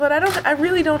But I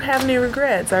really don't have any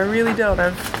regrets. I really don't.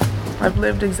 I've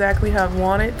lived exactly how I've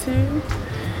wanted to.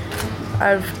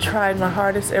 I've tried my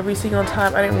hardest every single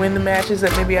time. I didn't win the matches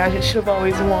that maybe I should have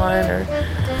always won,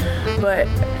 but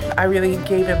I really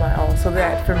gave it my all. So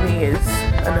that for me is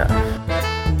enough.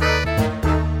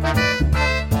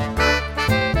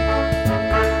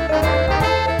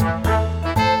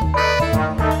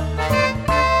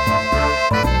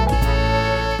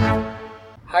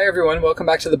 Hi everyone, welcome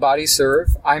back to The Body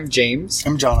Serve. I'm James.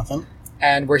 I'm Jonathan.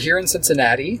 And we're here in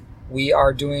Cincinnati. We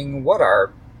are doing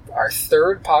our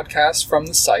third podcast from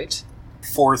the site.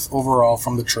 Fourth overall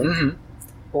from the trip. Mm-hmm.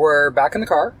 We're back in the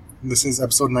car. This is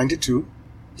episode 92.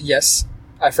 Yes,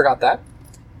 I forgot that.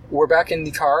 We're back in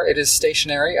the car. It is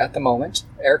stationary at the moment.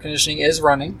 Air conditioning is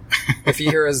running. If you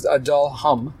hear a dull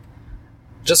hum.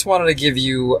 Just wanted to give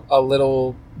you a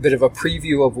little bit of a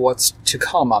preview of what's to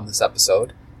come on this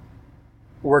episode.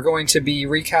 We're going to be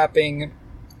recapping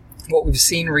what we've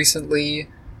seen recently,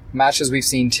 matches we've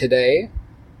seen today,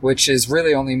 which is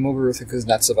really only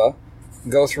Muguruza-Kuznetsova.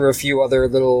 Go through a few other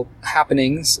little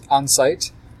happenings on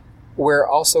site. We're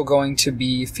also going to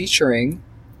be featuring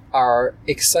our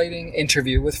exciting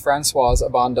interview with Francoise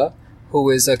Abanda, who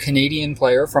is a Canadian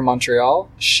player from Montreal.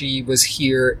 She was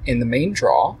here in the main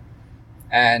draw,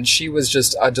 and she was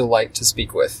just a delight to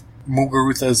speak with.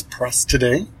 Muguruza's press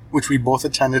today, which we both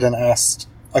attended and asked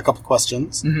a couple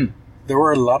questions. Mm-hmm. There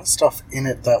were a lot of stuff in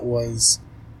it that was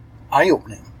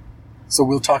eye-opening. So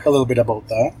we'll talk a little bit about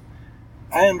that.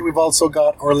 And we've also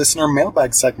got our listener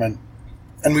mailbag segment.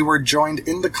 And we were joined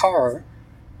in the car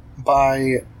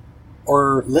by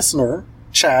our listener,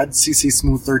 Chad, CC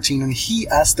Smooth 13, and he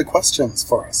asked the questions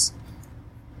for us.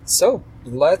 So,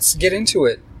 let's get into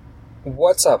it.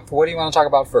 What's up? What do you want to talk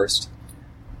about first?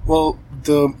 Well,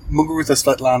 the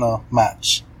Muguruza-Svetlana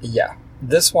match. Yeah.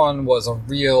 This one was a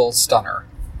real stunner.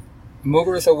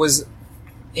 Muguruza was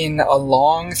in a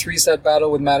long 3-set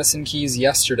battle with Madison Keys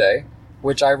yesterday,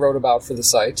 which I wrote about for the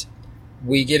site.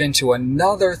 We get into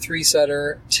another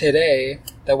 3-setter today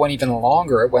that went even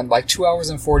longer. It went like 2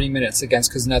 hours and 40 minutes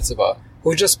against Kuznetsova,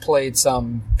 who just played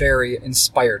some very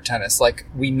inspired tennis, like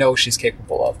we know she's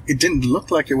capable of. It didn't look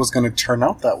like it was going to turn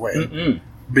out that way. Mm-mm.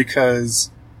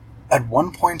 Because at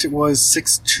one point it was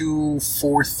 6-2,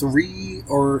 4-3,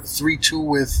 or 3-2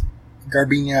 with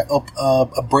Garbiñe up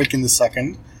a break in the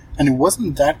second, and it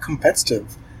wasn't that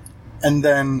competitive. And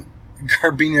then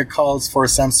Garbiñe calls for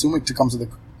Sam Sumik to come to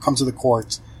the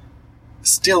court,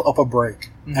 still up a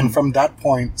break. Mm-hmm. And from that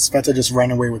point, Sveta just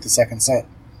ran away with the second set.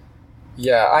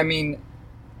 Yeah, I mean,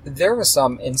 there was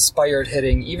some inspired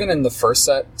hitting, even in the first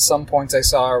set. Some points I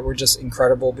saw were just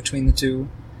incredible between the two.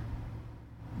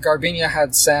 Garbiñe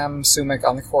had Sam Sumik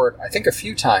on the court, I think a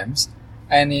few times,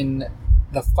 and in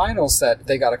the final set,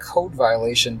 they got a code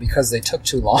violation because they took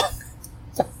too long.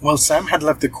 Well, Sam had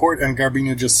left the court, and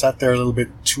Garbiñe just sat there a little bit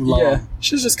too long. Yeah,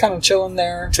 she was just kind of chilling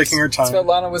there. Taking her time.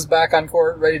 Svetlana was back on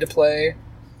court, ready to play.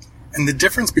 And the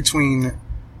difference between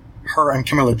her and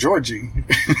Camilla Giorgi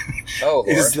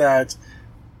is that,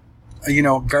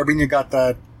 Garbiñe got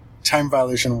that time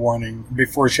violation warning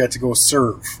before she had to go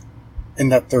serve in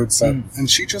that third set. And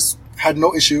she just had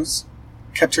no issues,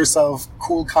 kept herself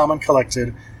cool, calm, and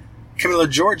collected. Camilla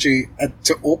Giorgi,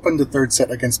 to open the third set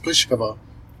against Pliskova,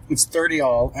 it's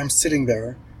 30-all, I'm sitting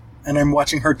there, and I'm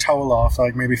watching her towel off,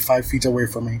 like maybe 5 feet away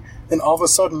from me. Then all of a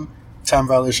sudden, time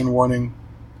violation warning,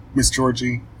 Miss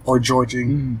Giorgi, or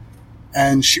Giorgi,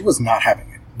 and she was not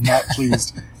having it, not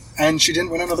pleased. And she didn't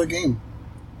win another game.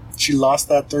 She lost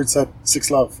that third set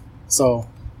 6-love. So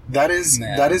that is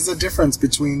the difference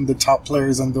between the top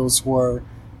players and those who are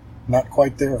not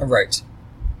quite there. Right.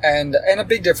 And a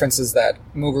big difference is that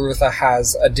Muguruza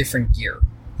has a different gear.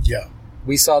 Yeah.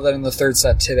 We saw that in the third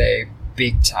set today,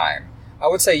 big time. I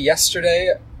would say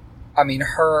yesterday,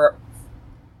 the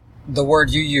word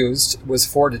you used was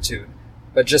fortitude,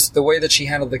 but just the way that she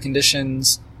handled the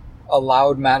conditions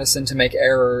allowed Madison to make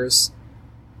errors.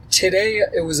 Today,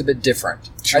 it was a bit different.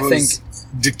 She was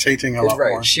dictating a lot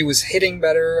more. She was hitting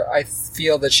better. I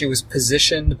feel that she was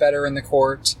positioned better in the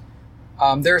court.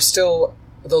 There are still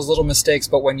those little mistakes,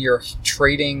 but when you're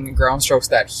trading ground strokes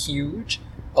that huge,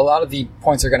 a lot of the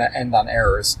points are going to end on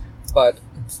errors. But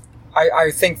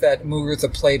I think that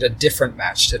Muguruza played a different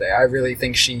match today. I really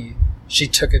think she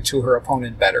took it to her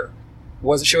opponent better.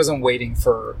 She wasn't waiting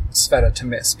for Sveta to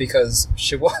miss, because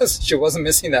she wasn't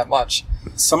missing that much.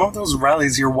 Some of those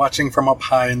rallies you're watching from up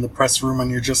high in the press room, and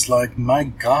you're just like, my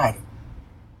God.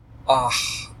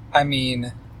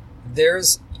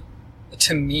 There's,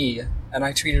 to me, and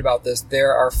I tweeted about this,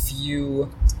 there are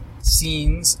few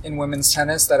scenes in women's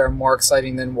tennis that are more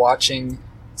exciting than watching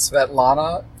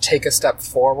Svetlana take a step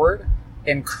forward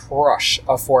and crush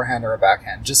a forehand or a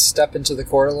backhand. Just step into the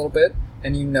court a little bit,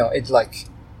 and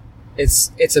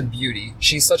it's a beauty.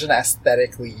 She's such an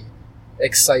aesthetically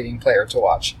exciting player to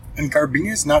watch. And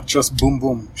Garbiñe is not just boom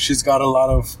boom. She's got a lot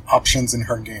of options in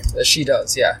her game. She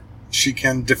does, yeah. She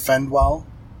can defend well.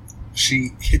 She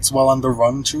hits well on the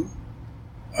run too.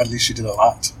 At least she did a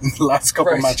lot in the last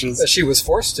couple matches. She was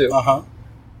forced to. Uh-huh.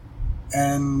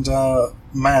 And,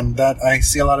 man, that I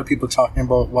see a lot of people talking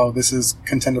about, wow, this is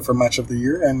contender for match of the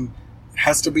year, and it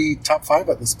has to be top 5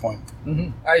 at this point.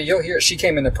 Mm-hmm. You'll hear, she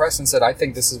came in the press and said, I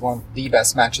think this is one of the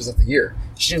best matches of the year.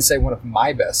 She didn't say one of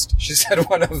my best. She said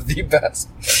one of the best.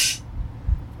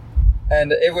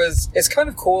 And it's kind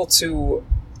of cool to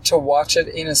watch it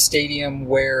in a stadium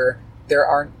where there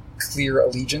aren't clear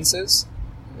allegiances.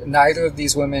 Neither of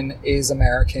these women is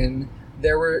American.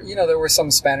 There were some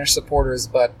Spanish supporters,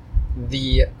 but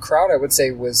the crowd, I would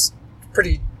say, was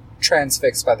pretty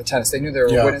transfixed by the tennis. They knew they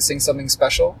were witnessing something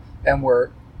special and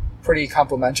were pretty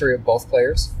complimentary of both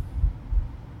players.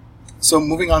 So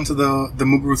moving on to the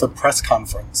Muguruza press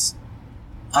conference,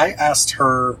 I asked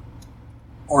her,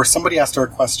 or somebody asked her a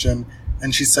question,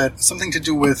 and she said something to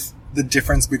do with the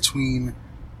difference between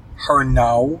her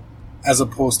now as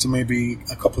opposed to maybe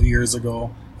a couple of years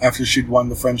ago after she'd won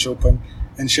the French Open.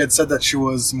 And she had said that she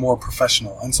was more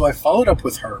professional. And so I followed up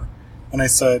with her and I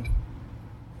said,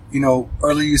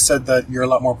 earlier you said that you're a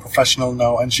lot more professional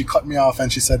now. And she cut me off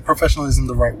and she said, professional isn't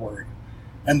the right word.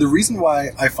 And the reason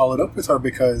why I followed up with her,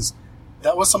 because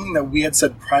that was something that we had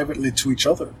said privately to each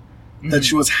other, that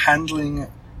she was handling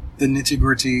the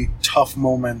nitty-gritty, tough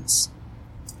moments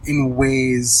in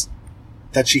ways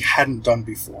that she hadn't done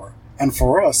before. And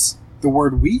for us, the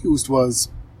word we used was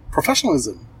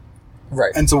professionalism.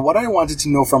 Right. And so what I wanted to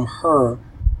know from her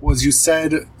was, you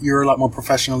said you're a lot more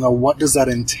professional now. What does that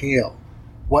entail?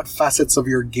 What facets of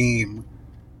your game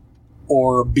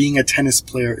or being a tennis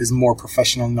player is more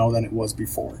professional now than it was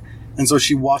before? And so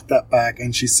she walked that back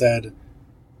and she said,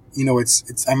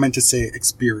 it's I meant to say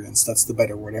experience. That's the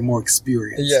better word. I'm more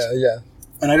experienced. Yeah.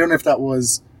 And I don't know if that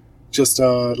was just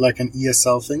like an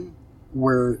ESL thing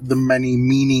where the many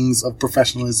meanings of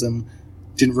professionalism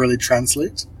didn't really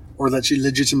translate, or that she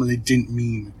legitimately didn't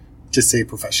mean to say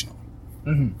professional.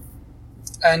 Mm-hmm.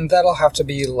 And that'll have to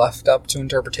be left up to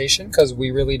interpretation, because we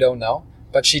really don't know.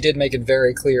 But she did make it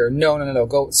very clear, no,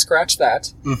 go scratch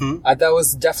that. Mm-hmm. That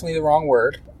was definitely the wrong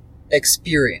word.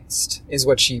 Experienced is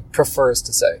what she prefers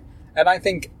to say. And I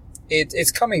think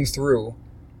it's coming through.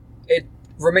 It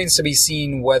remains to be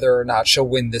seen whether or not she'll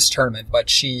win this tournament, but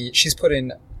she's put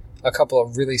in a couple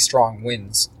of really strong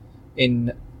wins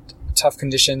in tough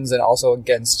conditions and also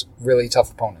against really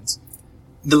tough opponents.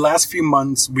 The last few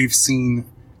months we've seen,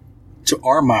 to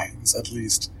our minds at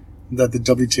least, that the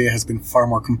WTA has been far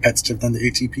more competitive than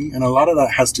the ATP, and a lot of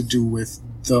that has to do with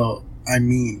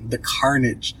the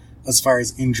carnage as far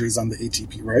as injuries on the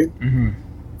ATP, right? Mm-hmm.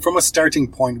 From a starting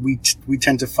point, we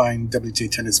tend to find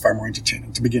WTA tennis far more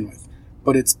entertaining to begin with,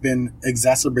 but it's been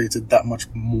exacerbated that much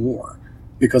more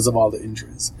because of all the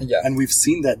injuries. Yeah. And we've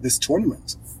seen that this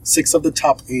tournament. 6 of the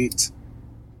top 8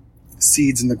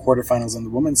 seeds in the quarterfinals on the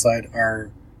women's side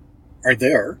are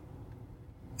there.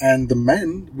 And the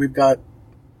men, we've got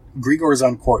Grigor's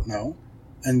on court now,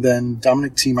 and then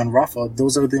Dominic Thiem and Rafa.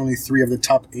 Those are the only 3 of the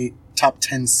top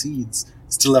 10 seeds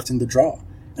still left in the draw.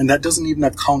 And that doesn't even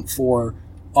account for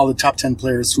all the top 10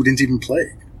 players who didn't even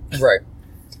play. Right.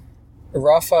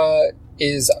 Rafa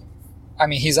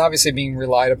he's obviously being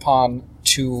relied upon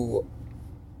to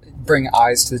bring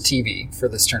eyes to the TV for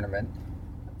this tournament.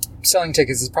 Selling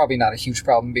tickets is probably not a huge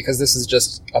problem because this is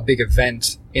just a big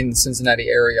event in the Cincinnati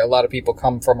area. A lot of people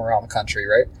come from around the country,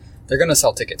 right? They're going to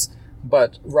sell tickets.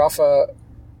 But Rafa,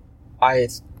 I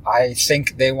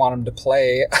think they want him to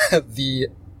play the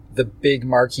big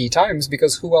marquee times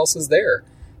because who else is there?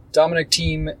 Dominic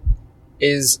Thiem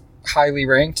is highly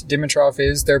ranked. Dimitrov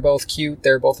is. They're both cute.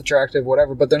 They're both attractive,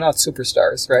 whatever, but they're not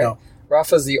superstars, right? No.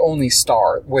 Rafa's the only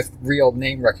star with real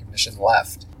name recognition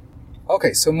left.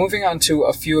 Okay, so moving on to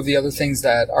a few of the other things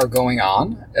that are going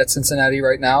on at Cincinnati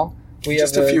right now. We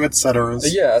have a few et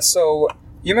ceteras. Yeah, so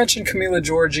you mentioned Camila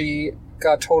Giorgi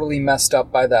got totally messed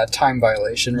up by that time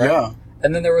violation, right? Yeah.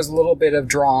 And then there was a little bit of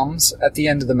drams at the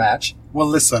end of the match. Well,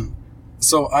 listen.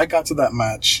 So I got to that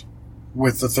match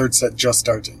with the third set just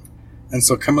starting. And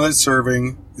so Camila's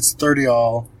serving. It's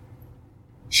 30-all.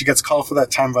 She gets called for that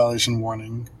time violation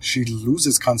warning. She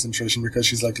loses concentration because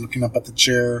she's like looking up at the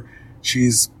chair.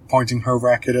 She's pointing her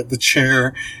racket at the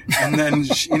chair. And then,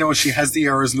 she has the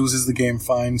errors, loses the game,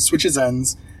 fine, switches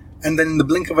ends. And then in the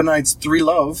blink of an eye, it's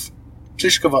 3-love.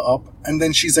 Pliskova up. And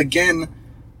then she's again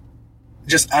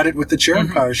just at it with the chair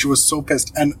umpire. She was so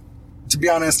pissed. And to be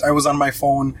honest, I was on my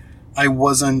phone. I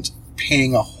wasn't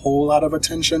paying a whole lot of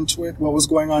attention to it, what was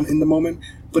going on in the moment,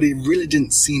 but it really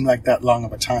didn't seem like that long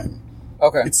of a time.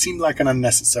 Okay. It seemed like an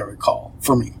unnecessary call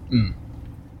for me.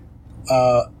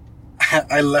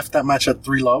 I left that match at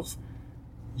 3-love,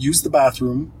 used the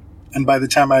bathroom, and by the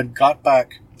time I got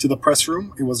back to the press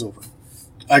room, it was over.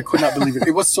 I could not believe it.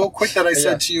 It was so quick that I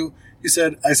said to you,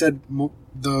 I said,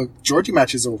 the Giorgi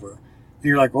match is over. And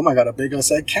you're like, oh my God, a bagel? I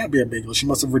said, it can't be a bagel. She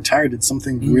must have retired. Did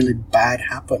something really bad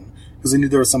happen? Because I knew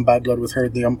there was some bad blood with her,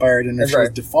 the umpire, and if she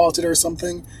was defaulted or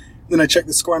something. Then I checked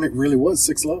the score and it really was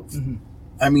 6-love. Mm-hmm.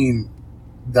 I mean,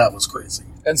 that was crazy.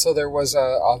 And so there was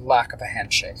a lack of a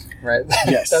handshake, right?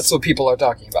 Yes. That's what people are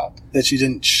talking about. That she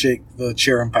didn't shake the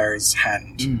chair umpire's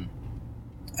hand.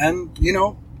 And,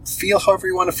 feel however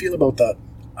you want to feel about that.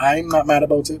 I'm not mad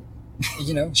about it.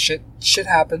 Shit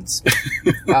happens.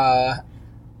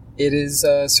 It is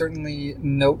certainly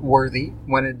noteworthy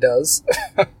when it does.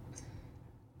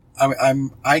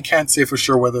 I can't say for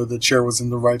sure whether the chair was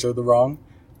in the right or the wrong,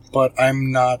 but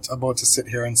I'm not about to sit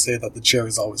here and say that the chair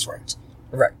is always right.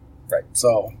 Right.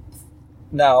 So,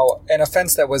 now, an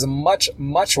offense that was much,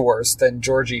 much worse than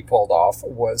Giorgi pulled off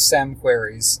was Sam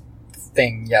Querrey's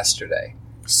thing yesterday.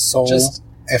 So just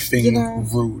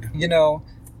effing rude.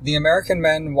 The American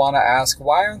men want to ask,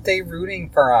 why aren't they rooting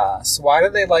for us? Why do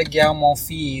they like Guillaume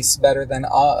Monfils better than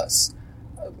us?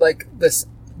 Like, this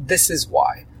is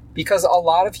why. Because a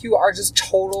lot of you are just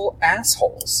total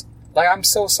assholes. Like, I'm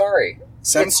so sorry.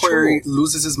 Sam Querrey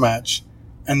loses his match,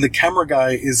 and the camera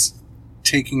guy is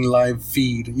taking live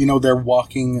feed.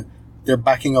 They're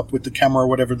backing up with the camera or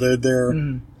whatever.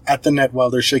 They're at the net while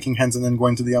they're shaking hands and then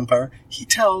going to the umpire. He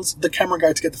tells the camera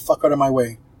guy to get the fuck out of my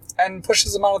way. And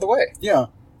pushes him out of the way. Yeah.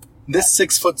 This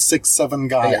 6'6", 7"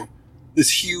 guy,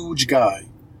 this huge guy,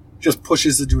 just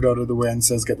pushes the dude out of the way and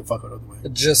says, get the fuck out of the way.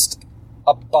 Just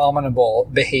abominable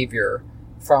behavior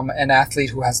from an athlete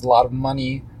who has a lot of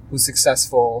money, who's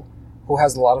successful, who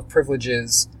has a lot of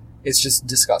privileges. It's just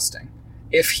disgusting.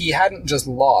 If he hadn't just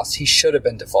lost, he should have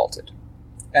been defaulted.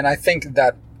 And I think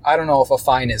that, I don't know if a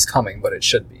fine is coming, but it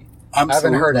should be. Absolutely. I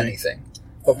haven't heard anything.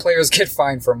 But players get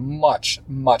fined for much,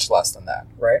 much less than that,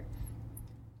 right?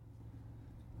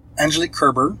 Angelique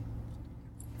Kerber,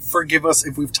 forgive us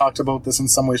if we've talked about this in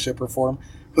some way, shape, or form,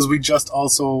 because we just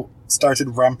also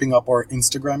started ramping up our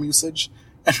Instagram usage,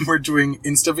 and we're doing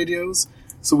Insta videos,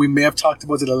 so we may have talked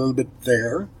about it a little bit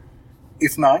there.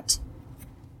 If not,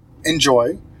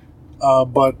 enjoy.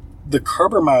 But the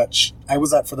Kerber match, I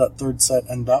was at for that third set,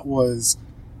 and that was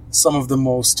some of the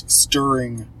most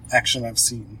stirring action I've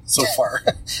seen so far.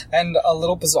 And a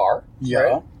little bizarre. Yeah.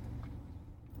 Right?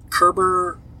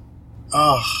 Kerber,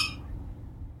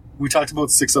 we talked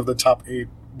about 6 of the top 8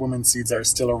 women's seeds are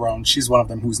still around. She's one of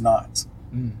them who's not.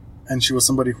 And she was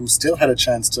somebody who still had a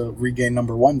chance to regain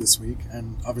number 1 this week,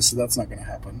 and obviously that's not going to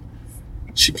happen.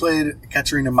 She played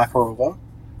Katerina Makarova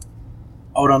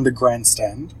out on the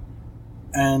grandstand,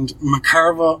 and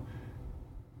Makarova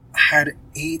had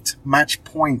 8 match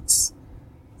points.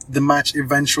 The match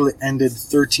eventually ended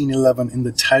 13-11 in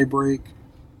the tiebreak.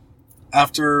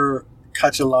 After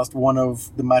Katja lost one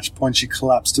of the match points, she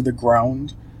collapsed to the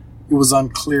ground. It was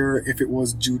unclear if it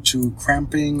was due to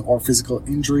cramping or physical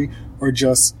injury or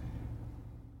just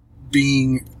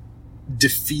being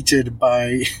defeated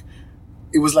by...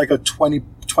 It was like a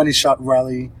 20-shot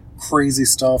rally, crazy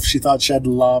stuff. She thought she had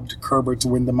lobbed Kerber to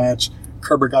win the match.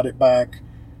 Kerber got it back.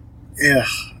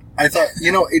 I thought,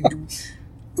 it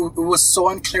was so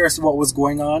unclear as to what was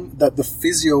going on that the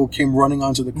physio came running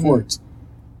onto the court.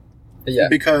 Yeah.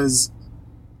 Because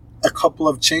a couple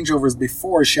of changeovers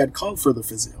before, she had called for the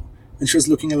physio. And she was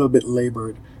looking a little bit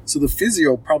labored. So the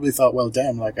physio probably thought, well,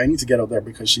 damn, I need to get out there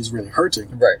because she's really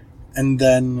hurting. Right. And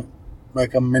then,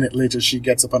 a minute later, she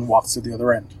gets up and walks to the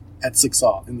other end at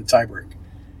 6-all in the tiebreak.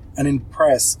 And in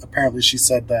press, apparently she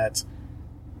said that,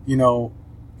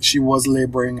 she was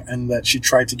laboring and that she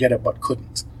tried to get it but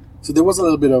couldn't. So there was a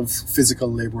little bit of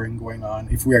physical laboring going on,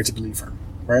 if we are to believe her,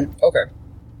 right? Okay.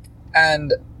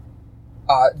 And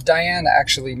Diane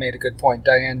actually made a good point.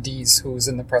 Diane Dees, who's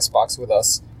in the press box with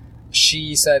us,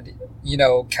 she said,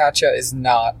 Katja is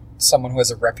not someone who has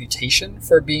a reputation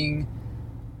for being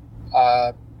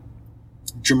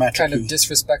dramatic, kind of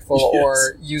disrespectful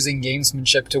or using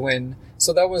gamesmanship to win.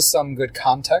 So that was some good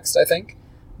context, I think.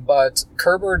 But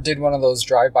Kerber did one of those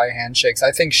drive-by handshakes.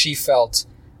 I think she felt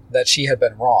that she had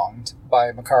been wronged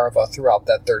by Makarova throughout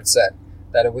that third set.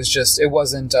 That it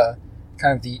wasn't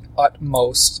kind of the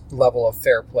utmost level of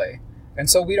fair play. And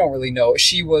so we don't really know.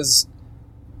 She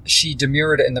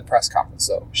demurred in the press conference,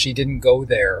 though. She didn't go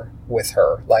there with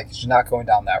her. She's not going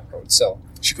down that road. So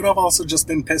She could have also just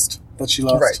been pissed that she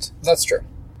lost. Right, that's true.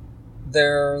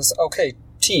 There's,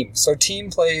 Thiem. So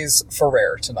Thiem plays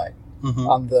Ferrer tonight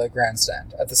on the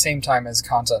grandstand at the same time as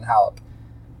Kanta and Halep.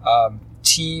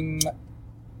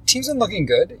 Thiem's been looking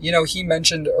good. You know, he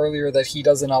mentioned earlier that he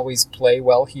doesn't always play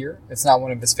well here. It's not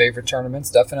one of his favorite tournaments,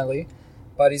 definitely.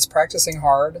 But he's practicing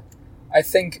hard. I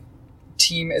think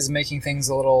Thiem is making things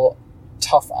a little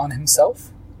tough on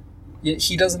himself.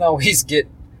 He doesn't always get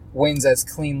wins as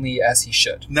cleanly as he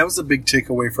should. That was a big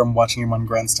takeaway from watching him on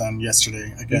grandstand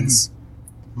yesterday against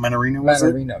Mannarino, was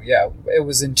it? Mannarino, yeah. It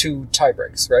was in 2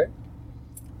 tiebreaks, right?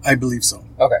 I believe so.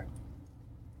 Okay.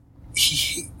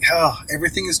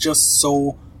 Everything is just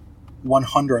so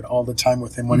 100 all the time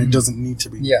with him when it doesn't need to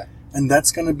be. Yeah. And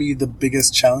that's going to be the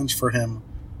biggest challenge for him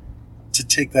to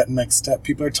take that next step.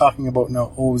 People are talking about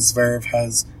now, Zverev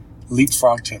has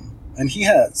leapfrogged him. And he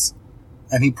has.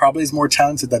 And he probably is more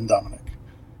talented than Dominic.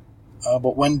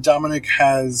 But when Dominic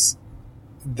has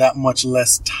that much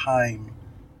less time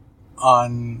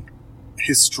on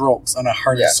his strokes on a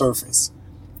harder surface,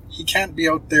 he can't be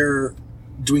out there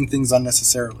doing things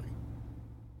unnecessarily.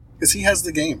 Because he has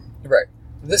the game. Right.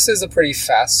 This is a pretty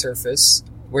fast surface,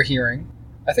 we're hearing.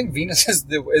 I think Venus is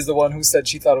the one who said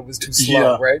she thought it was too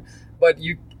slow, right? But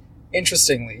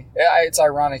interestingly, it's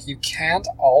ironic, you can't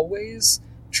always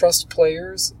trust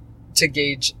players to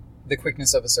gauge the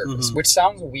quickness of a surface, which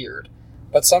sounds weird,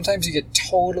 but sometimes you get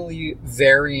totally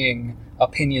varying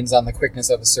opinions on the quickness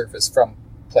of a surface from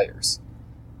players.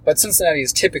 But Cincinnati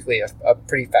is typically a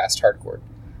pretty fast hardcourt.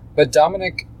 But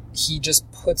Dominic, he just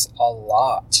puts a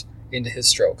lot into his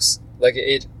strokes. Like,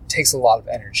 it takes a lot of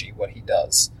energy, what he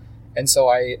does. And so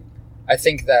I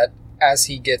think that as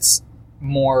he gets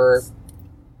more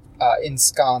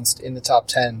ensconced in the top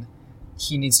 10,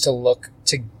 he needs to look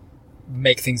to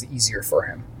make things easier for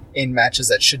him in matches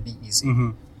that should be easy.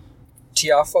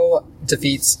 Tiafoe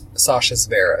defeats Sasha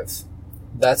Zverev.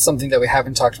 That's something that we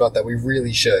haven't talked about that we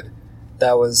really should.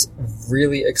 That was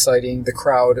really exciting. The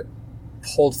crowd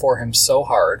pulled for him so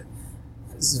hard.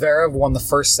 Zverev won the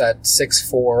first set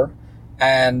 6-4,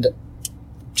 and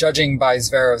judging by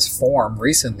Zverev's form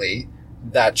recently,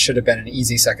 that should have been an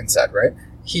easy second set, right?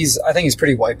 I think he's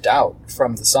pretty wiped out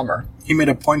from the summer. He made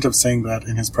a point of saying that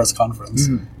in his press conference.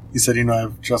 He said,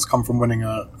 I've just come from winning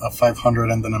a 500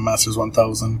 and then a Masters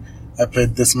 1000. I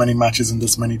played this many matches in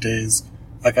this many days.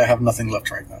 Like, I have nothing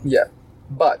left right now. Yeah.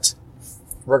 But,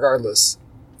 regardless,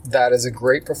 that is a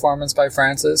great performance by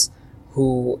Francis,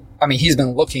 who, he's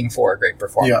been looking for a great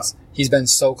performance. Yeah. He's been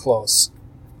so close.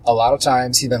 A lot of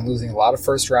times, he's been losing a lot of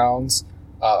first rounds,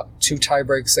 2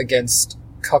 tiebreaks against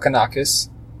Kokkinakis,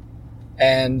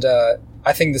 and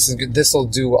I think this is good. This will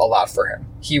do a lot for him.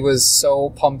 He was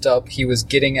so pumped up. He was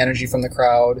getting energy from the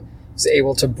crowd. He was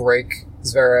able to break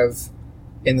Zverev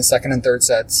in the second and third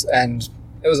sets, and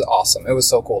it was awesome. It was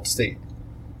so cool to see.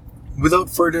 Without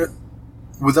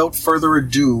further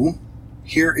ado,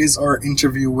 here is our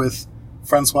interview with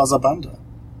Francoise Abanda.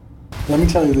 Let me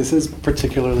tell you, this is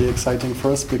particularly exciting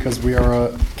for us because we are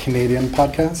a Canadian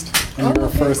podcast, and you're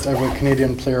our first ever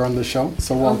Canadian player on the show,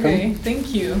 so welcome. Okay,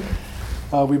 thank you.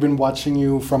 We've been watching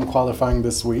you from qualifying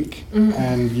this week,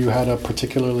 and you had a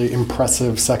particularly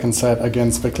impressive second set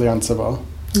against Vikliantseva.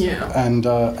 Yeah. And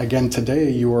again today,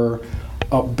 you were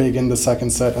up big in the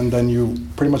second set, and then you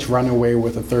pretty much ran away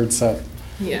with a third set.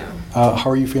 Yeah. How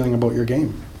are you feeling about your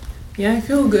game? Yeah, I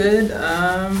feel good.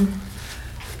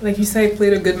 Like you said, I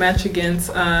played a good match against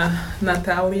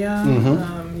Natalia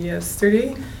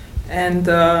yesterday. And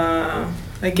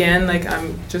again,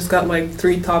 I'm just got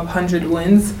 3 top 100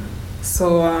 wins.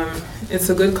 So it's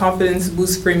a good confidence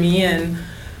boost for me, and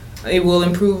it will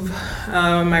improve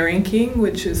my ranking,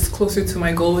 which is closer to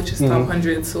my goal, which is top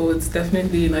 100. So it's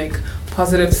definitely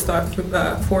positive start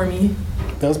for me.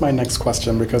 That was my next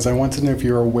question, because I want to know if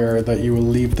you're aware that you will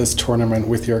leave this tournament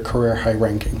with your career high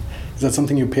ranking. Is that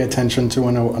something you pay attention to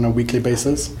on a weekly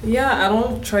basis? Yeah, I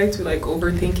don't try to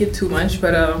overthink it too much,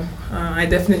 but I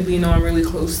definitely know I'm really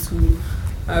close to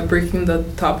breaking the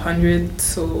top 100.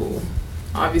 So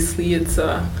obviously it's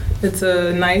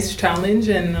a nice challenge,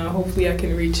 and hopefully I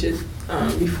can reach it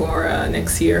before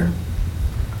next year.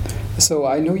 So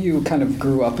I know you kind of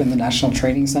grew up in the National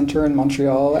Training Center in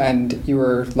Montreal, and you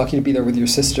were lucky to be there with your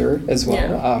sister as well.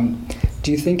 Yeah.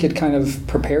 Do you think it kind of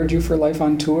prepared you for life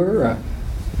on tour?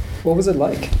 What was it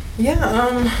like?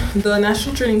 Yeah, the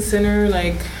National Training Center,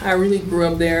 I really grew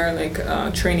up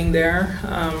there, training there.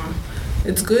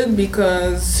 It's good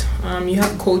because you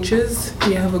have coaches.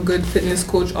 You have a good fitness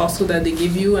coach also that they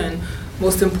give you, and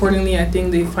most importantly, I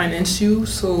think they finance you,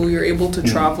 so you're able to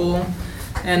travel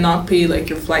and not pay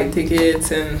your flight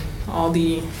tickets and all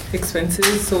the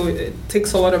expenses, so it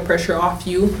takes a lot of pressure off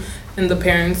you and the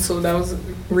parents. So that was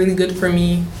really good for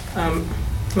me,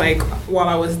 like while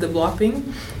I was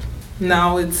developing.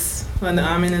 Now it's when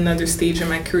I'm in another stage in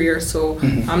my career, so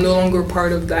I'm no longer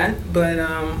part of that, but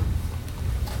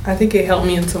I think it helped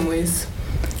me in some ways.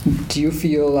 Do you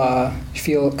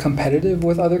feel competitive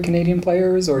with other Canadian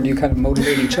players, or do you kind of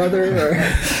motivate each other? Or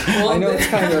well, I know it's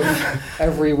kind of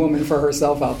every woman for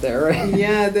herself out there, right?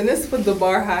 Yeah, Dennis put the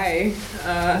bar high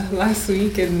last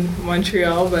week in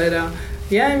Montreal, but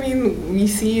yeah, I mean, we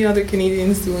see other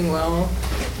Canadians doing well.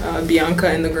 Bianca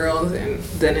and the girls, and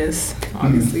Dennis,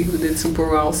 obviously, who did super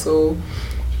well. So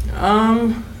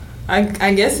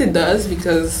I guess it does,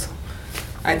 because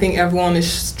I think everyone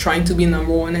is trying to be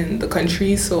number one in the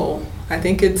country, so I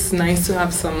think it's nice to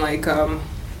have some like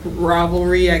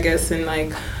rivalry, I guess, in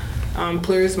like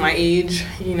players my age,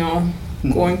 you know,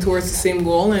 going towards the same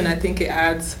goal, and I think it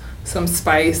adds some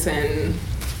spice, and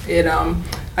it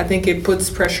I think it puts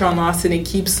pressure on us, and it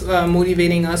keeps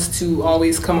motivating us to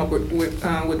always come up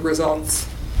with results.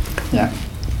 Yeah.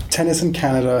 Tennis in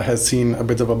Canada has seen a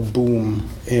bit of a boom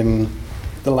in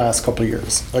the last couple of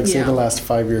years, like say the last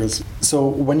 5 years. So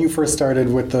when you first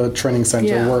started with the training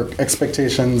center, were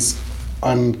expectations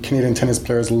on Canadian tennis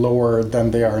players lower than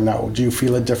they are now? Do you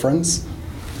feel a difference?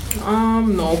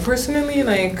 No, personally,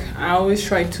 like I always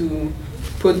try to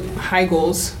put high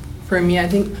goals. For me, I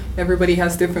think everybody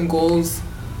has different goals.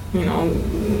 You know,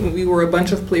 we were a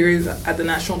bunch of players at the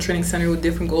National Training Center with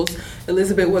different goals.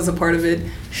 Elizabeth was a part of it.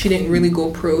 She didn't really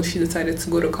go pro. She decided to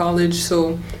go to college.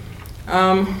 So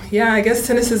yeah, I guess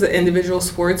tennis is an individual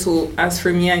sport. So as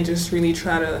for me, I just really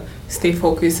try to stay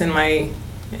focused in my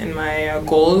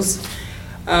goals.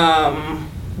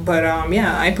 But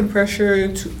yeah, I put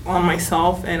pressure on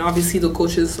myself, and obviously the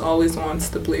coaches always wants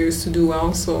the players to do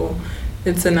well. So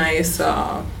it's a nice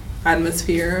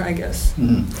atmosphere, I guess.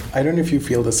 I don't know if you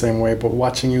feel the same way, but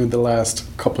watching you the last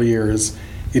couple of years,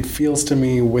 it feels to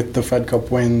me with the Fed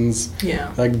Cup wins,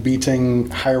 like beating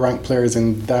high-ranked players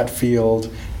in that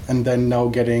field, and then now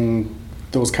getting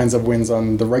those kinds of wins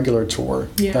on the regular tour,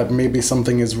 that maybe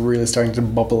something is really starting to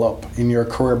bubble up in your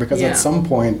career, because at some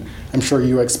point I'm sure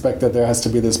you expect that there has to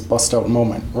be this bust out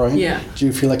moment, right? Do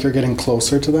you feel like you're getting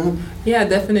closer to that? Yeah,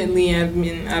 definitely.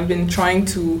 I've been trying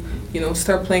to, you know,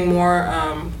 start playing more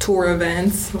tour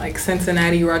events like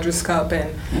Cincinnati, Rogers Cup,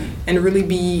 and really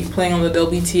be playing on the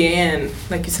WTA. And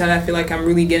like you said, I feel like I'm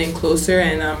really getting closer,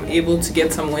 and I'm able to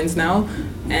get some wins now.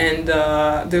 And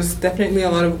there's definitely a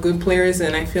lot of good players,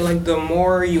 and I feel like the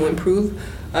more you improve,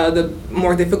 the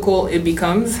more difficult it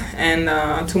becomes. And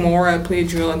tomorrow I play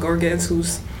Giorgi,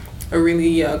 who's a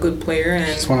really good player.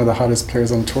 And she's one of the hottest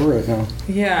players on tour right now.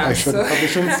 Yeah. I probably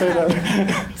shouldn't say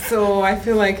that. So I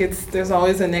feel like there's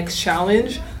always a next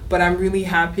challenge, but I'm really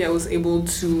happy I'm able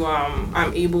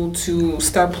to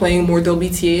start playing more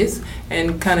WTAs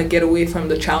and kind of get away from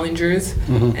the challengers.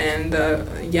 And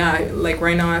yeah, like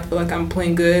right now I feel like I'm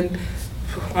playing good,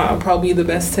 probably the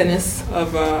best tennis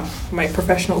of my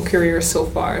professional career so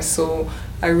far. So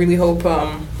I really hope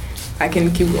I can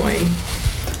keep going.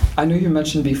 I know you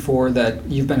mentioned before that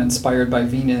you've been inspired by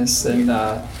Venus, and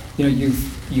you know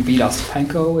you beat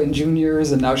Ostapenko in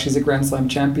juniors, and now she's a Grand Slam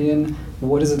champion.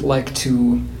 What is it like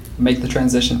to make the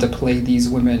transition to play these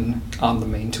women on the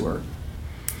main tour?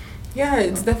 Yeah,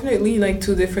 it's definitely like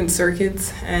two different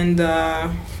circuits, and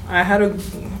I had a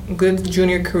good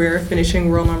junior career, finishing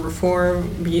world number 4,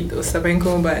 beat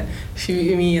Ostapenko, but she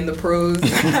beat me in the pros.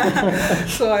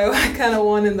 So I kind of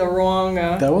won in the wrong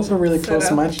that was a really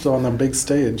close match though, on a big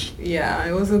stage. Yeah,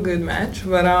 it was a good match,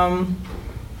 but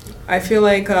I feel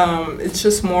like it's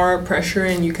just more pressure,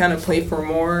 and you kind of play for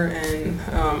more, and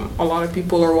a lot of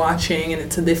people are watching, and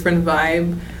it's a different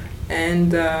vibe,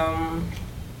 and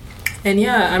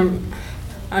yeah,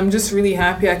 I'm just really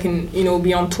happy I can, you know,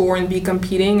 be on tour and be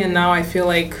competing, and now I feel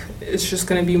like it's just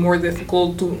going to be more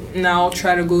difficult to now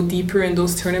try to go deeper in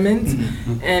those tournaments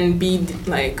and be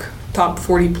like top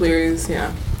 40 players.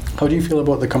 How do you feel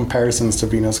about the comparisons to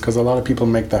Venus? Because a lot of people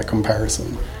make that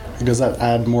comparison. Does that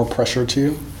add more pressure to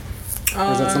you?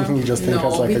 Or is that something you just think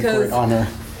as like a great honor?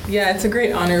 Yeah, it's a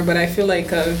great honor, but I feel like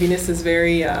Venus is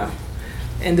very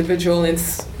individual.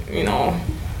 It's, you know,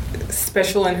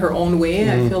 special in her own way.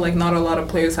 I feel like not a lot of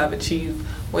players have achieved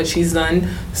what she's done.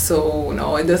 So,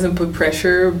 no, it doesn't put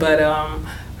pressure, but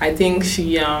I think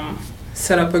she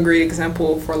set up a great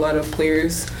example for a lot of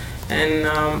players. And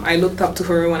I looked up to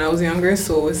her when I was younger,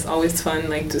 so it's always fun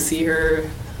like to see her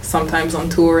sometimes on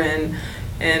tour, and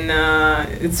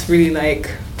it's really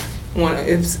like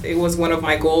it was one of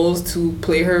my goals to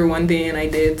play her one day, and I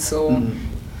did. So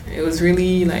it was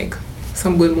really like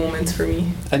some good moments for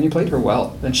me. And you played her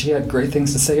well, and she had great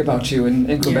things to say about you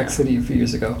in Quebec City a few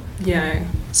years ago. Yeah.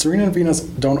 Serena and Venus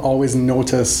don't always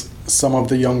notice some of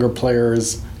the younger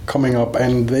players coming up,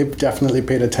 and they've definitely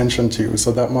paid attention to you,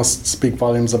 so that must speak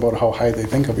volumes about how high they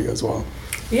think of you as well.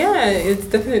 Yeah, it's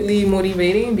definitely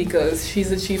motivating because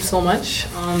she's achieved so much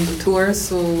on the tour.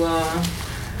 So,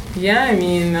 yeah, I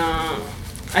mean,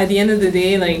 at the end of the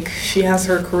day, like, she has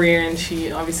her career, and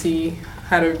she obviously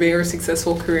had a very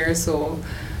successful career. So,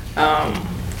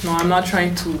 no, I'm not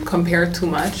trying to compare too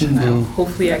much. Mm-hmm.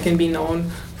 Hopefully I can be known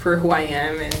for who I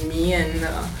am and me,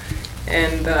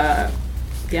 and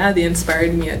yeah, they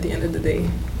inspired me at the end of the day.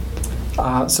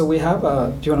 So we have, do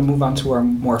you want to move on to our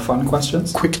more fun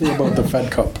questions? Quickly about the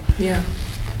Fed Cup. Yeah.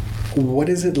 What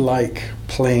is it like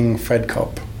playing Fed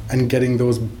Cup and getting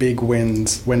those big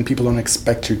wins when people don't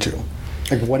expect you to?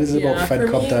 Like, what is it about Fed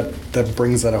Cup that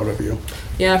brings that out of you?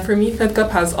 Yeah, for me, Fed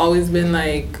Cup has always been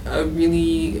like a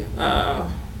really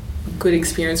good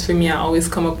experience for me. I always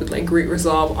come up with like great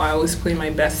resolve. I always play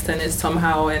my best tennis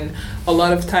somehow, and a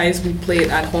lot of times we play it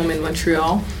at home in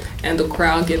Montreal, and the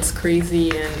crowd gets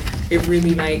crazy, and it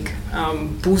really like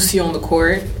boosts you on the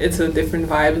court. It's a different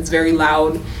vibe. It's very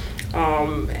loud,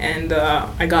 and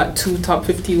I got 2 top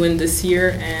 50 wins this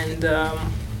year, and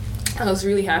I was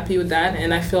really happy with that.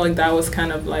 And I feel like that was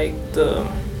kind of like the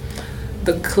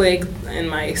click in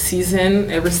my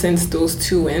season. Ever since those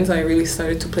 2 wins, I really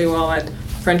started to play well at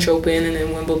French Open and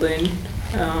then Wimbledon.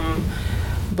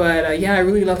 But yeah, I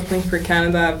really love playing for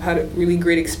Canada. I've had really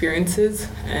great experiences,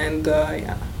 and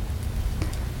yeah.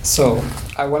 So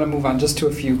I want to move on just to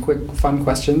a few quick fun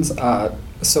questions.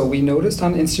 So we noticed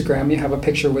on Instagram you have a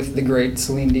picture with the great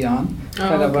Celine Dion,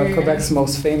 kind of Quebec's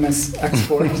most famous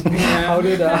export. Yeah.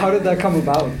 How did that come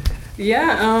about?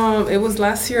 Yeah, it was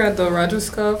last year at the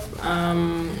Rogers Cup.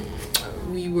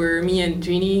 Me and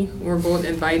Jeannie were both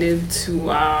invited to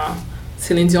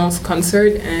Celine Dion's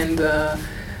concert, and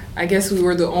I guess we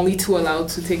were the only 2 allowed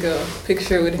to take a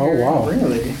picture with her. Oh, wow.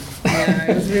 Really?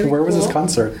 Yeah, it was really Where was cool. this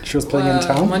concert? She was playing in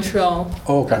town? Montreal.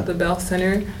 Oh, okay. At the Bell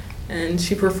Center. And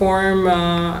she performed,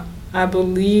 I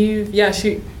believe,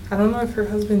 I don't know if her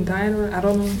husband died or, I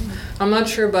don't know. I'm not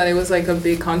sure, but it was like a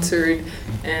big concert,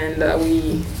 and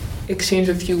we exchanged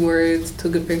a few words,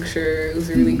 took a picture. It was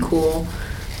really cool.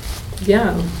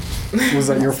 Yeah. Was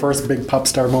that your first big pop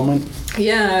star moment?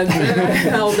 Yeah,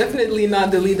 I'll definitely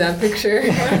not delete that picture.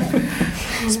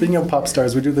 Speaking of pop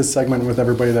stars, we do this segment with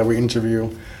everybody that we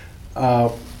interview.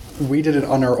 We did it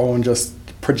on our own, just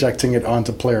projecting it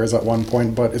onto players at one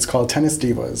point, but it's called Tennis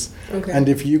Divas. Okay. And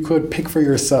if you could pick for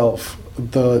yourself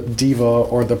the diva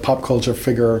or the pop culture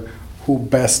figure who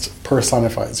best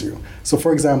personifies you. So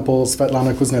for example,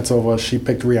 Svetlana Kuznetsova, she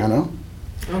picked Rihanna.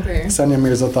 Okay. Sanya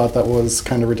Mirza thought that was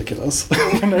kind of ridiculous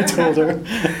when I told her.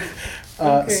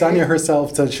 Sanya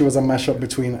herself said she was a mashup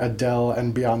between Adele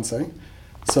and Beyonce.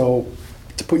 So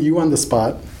to put you on the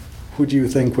spot, who do you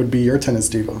think would be your tennis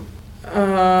diva?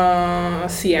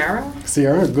 Sierra.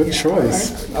 Sierra, good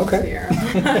choice. Right. Okay.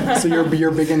 Sierra. So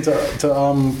you're big into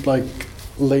like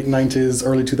late 90s,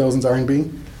 early 2000s R&B?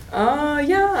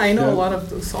 Yeah, I know a lot of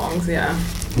those songs. Yeah.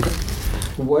 Okay.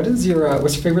 What's your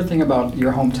favorite thing about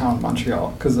your hometown,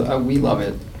 Montreal? Because we love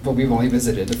it, but we've only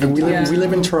visited a few times. We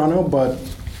live in Toronto, but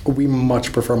we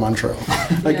much prefer Montreal.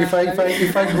 Like if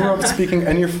I grew up speaking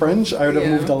any French, I would have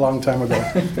moved a long time ago.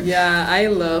 Yeah, I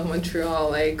love Montreal.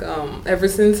 Like ever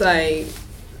since I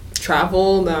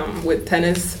traveled with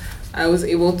tennis, I was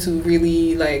able to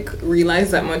really like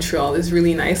realize that Montreal is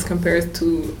really nice compared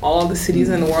to all the cities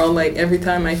in the world. Like every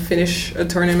time I finish a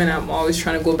tournament, I'm always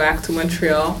trying to go back to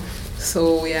Montreal.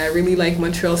 So yeah, I really like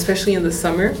Montreal, especially in the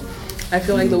summer. I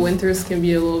feel like the winters can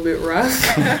be a little bit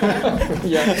rough.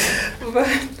 Yeah.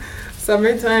 But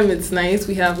summertime, it's nice.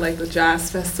 We have like the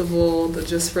jazz festival, the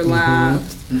Just for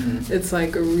Laughs. Mm-hmm. It's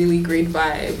like a really great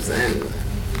vibes. And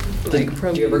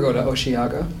like do you ever go to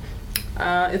Osheaga?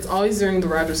 It's always during the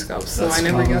Rogers Cup, so That's I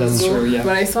never got to go. True, yeah.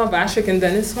 But I saw Vashik and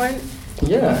Dennis went.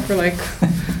 Yeah. For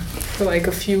like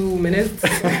a few minutes.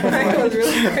 It was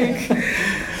really quick.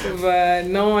 But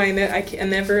no, I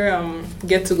never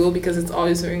get to go because it's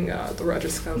always during the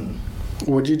Rogers Cup.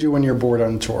 What do you do when you're bored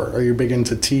on tour? Are you big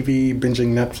into TV,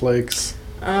 binging Netflix?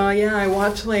 Yeah, I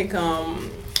watch like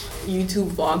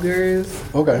YouTube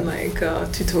vloggers. Okay. And, like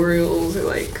tutorials or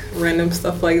like random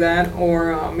stuff like that.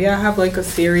 Or I have like a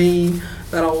series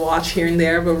that I'll watch here and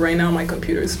there. But right now my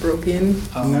computer is broken.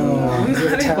 Oh no! Is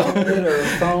it a tablet or a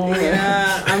phone?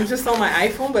 Yeah, I'm just on my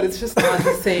iPhone, but it's just not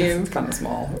the same. It's kind of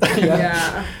small.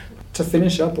 Yeah. To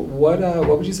finish up, what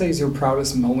would you say is your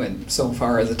proudest moment so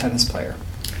far as a tennis player?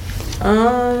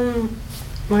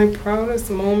 My proudest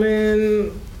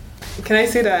moment, can I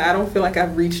say that I don't feel like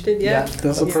I've reached it yet? Yeah,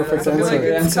 that's a perfect I feel answer. like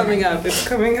it's coming up. It's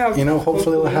coming up.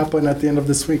 Hopefully it'll happen at the end of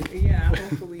this week. Yeah,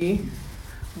 hopefully.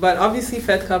 But obviously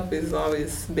Fed Cup is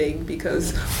always big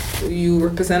because you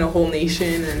represent a whole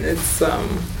nation, and it's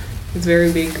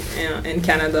very big in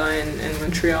Canada and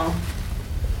Montreal.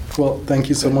 Well, thank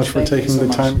you so much for taking the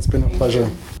time. It's been a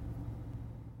pleasure.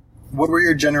 What were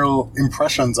your general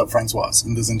impressions of Francoise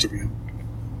in this interview?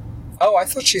 Oh, I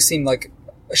thought she seemed like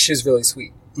she was really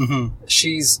sweet. Mm-hmm.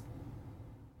 She's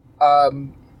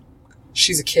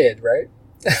a kid, right?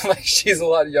 Like, she's a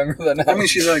lot younger than us. I mean,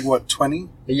 she's like, what, 20?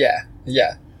 Yeah.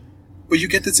 But you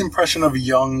get this impression of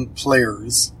young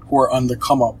players who are on the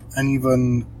come up, and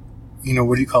even,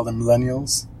 what do you call them,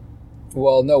 millennials?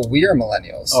 Well, no, we're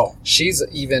millennials. Oh. She's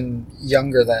even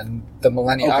younger than the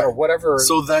millennial, or whatever.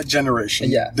 So that generation.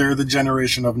 Yeah. They're the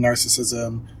generation of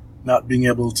narcissism, not being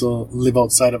able to live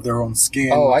outside of their own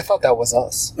skin. Oh, I thought that was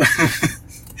us.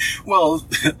 Well,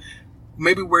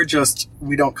 maybe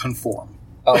we don't conform.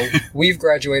 Oh, we've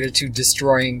graduated to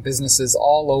destroying businesses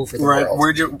all over the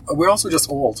world. We're also just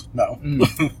old now.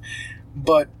 Mm.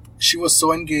 But she was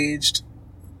so engaged,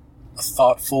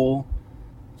 thoughtful,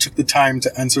 took the time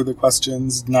to answer the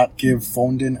questions, not give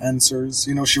phoned-in answers.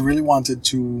 She really wanted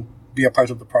to be a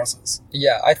part of the process.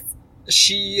 Yeah,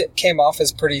 she came off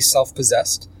as pretty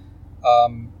self-possessed.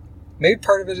 Maybe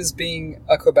part of it is being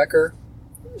a Quebecer.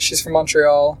 She's from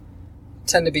Montreal,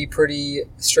 tend to be pretty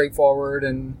straightforward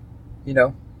and,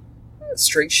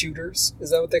 straight shooters.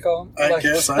 Is that what they call them? I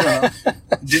guess, I don't know.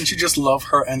 Didn't you just love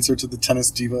her answer to the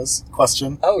tennis divas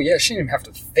question? Oh, yeah, she didn't even have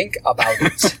to think about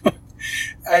it.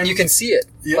 And you can see it.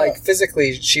 Yeah. Like,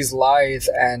 physically, she's lithe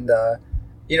and,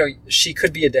 she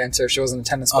could be a dancer if she wasn't a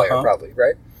tennis player, probably,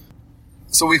 right?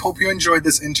 So we hope you enjoyed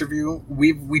this interview.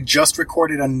 We just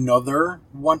recorded another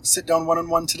sit-down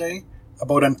one-on-one today,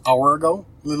 about an hour ago,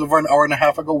 a little over an hour and a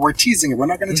half ago. We're teasing it. We're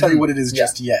not going to tell you what it is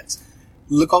just yet.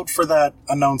 Look out for that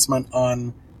announcement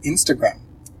on Instagram.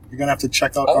 You're going to have to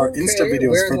check out our Insta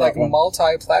videos for that one. We're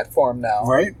multi-platform now.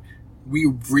 Right? We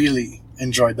really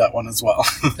enjoyed that one as well.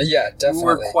 Yeah, definitely. We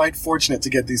were quite fortunate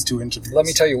to get these two interviews. Let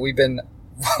me tell you, we've been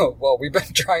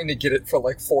trying to get it for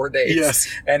like 4 days. Yes.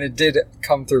 And it did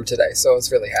come through today, so I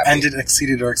was really happy. And it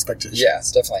exceeded our expectations.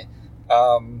 Yes, definitely.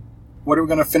 What are we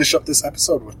going to finish up this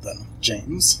episode with then,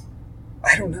 James?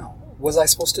 I don't know. Was I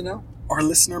supposed to know? Our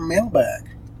listener mailbag.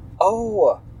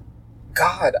 Oh,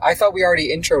 God. I thought we already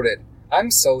introed it.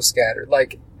 I'm so scattered.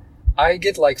 Like, I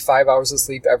get like 5 hours of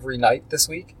sleep every night this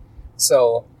week.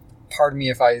 So, pardon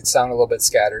me if I sound a little bit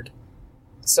scattered.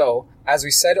 So, as we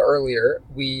said earlier,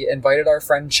 we invited our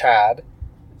friend Chad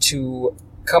to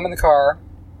come in the car.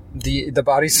 The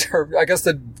Body Serve, I guess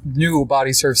the new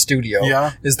Body Serve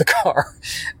studio is the car.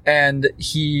 And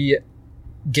he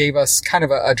gave us kind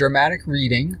of a dramatic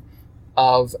reading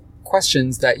of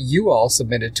questions that you all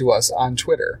submitted to us on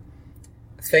Twitter.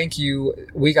 Thank you.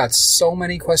 We got so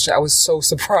many questions. I was so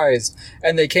surprised.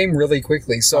 And they came really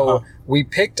quickly. So we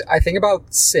picked, I think,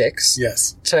 about 6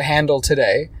 to handle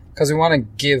today because we want to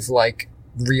give like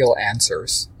real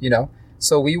answers,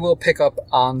 So we will pick up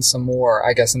on some more,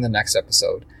 I guess, in the next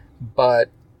episode. But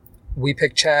we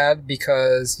picked Chad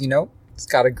because, he's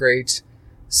got a great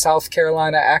South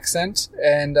Carolina accent,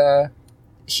 and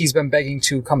he's been begging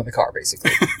to come in the car,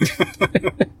 basically.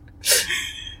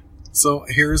 So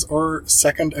here's our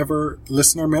second ever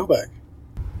listener mailbag.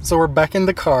 So we're back in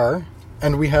the car,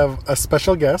 and we have a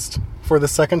special guest. For the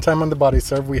second time on the Body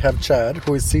Serve, we have Chad,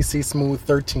 who is CC Smooth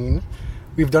 13.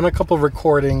 We've done a couple of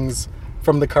recordings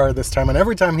from the car this time, and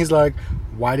every time he's like,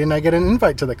 why didn't I get an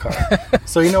invite to the car?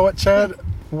 So you know what, Chad?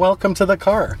 Welcome to the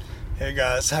car. Hey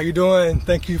guys, how you doing?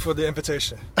 Thank you for the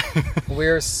invitation.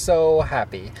 We're so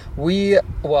happy. I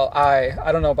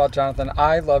don't know about Jonathan,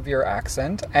 I love your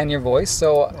accent and your voice,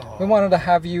 so we wanted to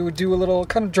have you do a little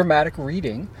kind of dramatic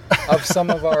reading of some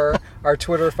of our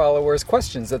Twitter followers'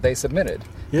 questions that they submitted.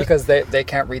 Because they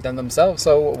can't read them themselves,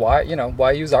 so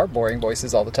why use our boring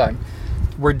voices all the time?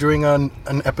 We're doing an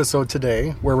episode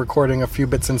today. We're recording a few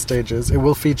bits and stages. It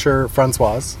will feature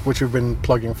Francoise, which we've been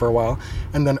plugging for a while.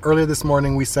 And then earlier this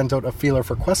morning, we sent out a feeler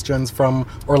for questions from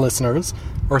our listeners,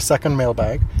 our second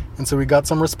mailbag. And so we got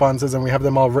some responses, and we have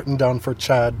them all written down for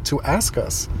Chad to ask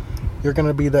us. You're going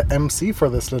to be the MC for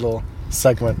this little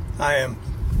segment. I am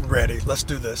ready. Let's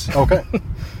do this. Okay.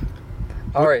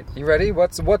 All right. You ready?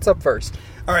 What's up first?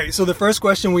 All right, so the first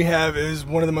question we have is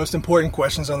one of the most important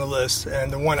questions on the list,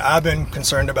 and the one I've been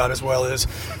concerned about as well is,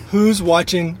 who's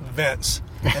watching Vince?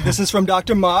 And this is from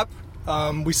Dr. Mop.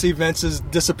 We see Vince has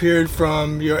disappeared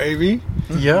from your AV.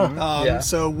 Yeah.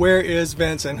 So where is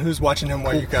Vince, and who's watching him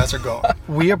while you guys are gone?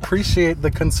 We appreciate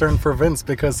the concern for Vince,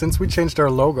 because since we changed our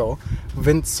logo,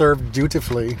 Vince served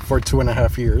dutifully for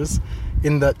 2.5 years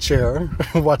in that chair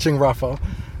watching Rafa,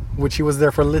 which he was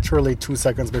there for literally 2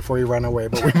 seconds before he ran away,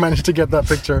 but we managed to get that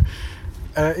picture.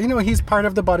 He's part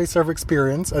of the body serve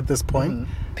experience at this point.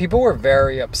 People were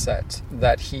very upset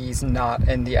that he's not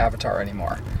in the avatar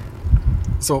anymore.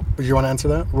 So, you want to answer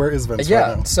that? Where is Vince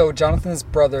right now? So Jonathan's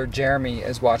brother Jeremy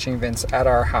is watching Vince at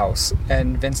our house,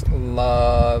 and Vince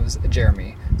loves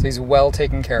Jeremy. So he's well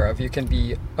taken care of, you can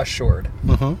be assured.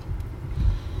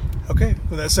 Okay,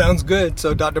 well that sounds good.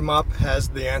 So Dr. Mop has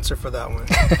the answer for that one.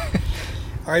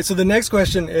 All right, so the next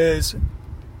question is,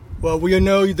 well, we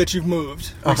know that you've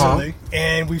moved recently,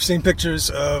 and we've seen pictures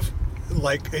of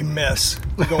like a mess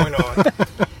going on.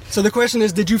 So the question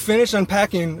is, did you finish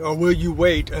unpacking, or will you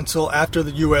wait until after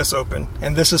the U.S. Open?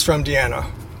 And this is from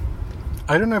Deanna.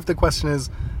 I don't know if the question is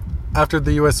after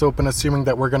the U.S. Open, assuming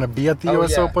that we're going to be at the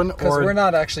U.S. Open, because we're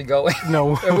not actually going.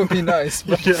 No. It would be nice.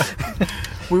 But. Yeah.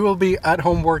 We will be at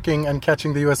home working and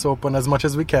catching the U.S. Open as much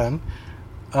as we can.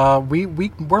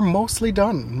 We're mostly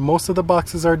done. Most of the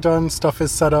boxes are done. Stuff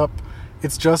is set up.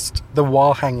 It's just the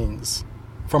wall hangings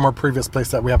from our previous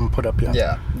place that we haven't put up yet.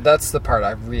 Yeah, that's the part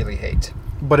I really hate.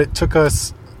 But it took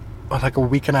us like a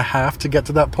week and a half to get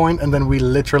to that point, and then we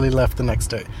literally left the next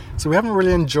day. So we haven't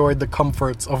really enjoyed the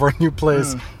comforts of our new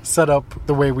place set up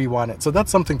the way we want it. So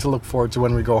that's something to look forward to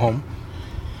when we go home.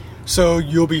 So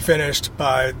you'll be finished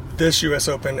by this U.S.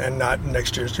 Open and not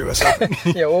next year's U.S. Open?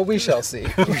 Yeah, well, we shall see.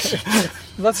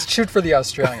 Let's shoot for the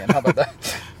Australian. How about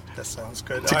that? That sounds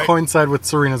good. To coincide with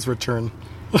Serena's return.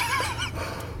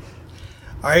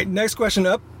 All right, next question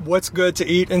up. What's good to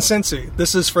eat in Cincy?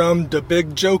 This is from The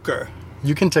Big Joker.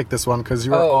 You can take this one because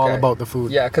you're all about the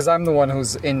food. Yeah, because I'm the one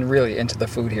who's really into the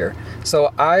food here.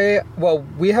 So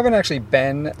we haven't actually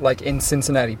been like in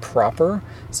Cincinnati proper.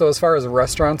 So as far as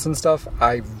restaurants and stuff,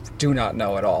 I do not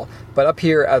know at all. But up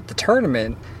here at the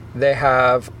tournament, they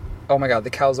have, oh my God, the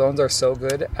calzones are so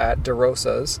good at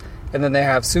DeRosa's. And then they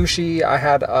have sushi. I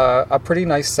had a pretty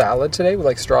nice salad today with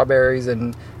like strawberries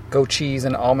and goat cheese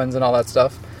and almonds and all that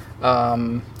stuff.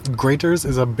 Grater's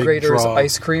is a big Grater's draw.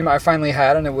 ice cream I finally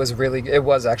had, and it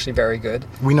was actually very good.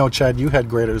 We know, Chad, you had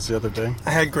Grater's the other day.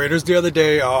 I had Grater's the other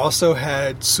day. I also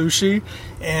had sushi,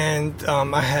 and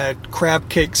I had crab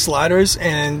cake sliders.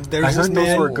 And I heard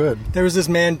those were good. There was this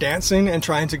man dancing and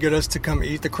trying to get us to come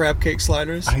eat the crab cake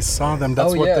sliders. I saw them.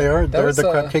 That's what they are. They're the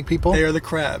crab cake people. They are the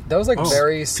crab. That was like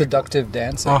very seductive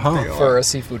dancing for a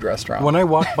seafood restaurant. When I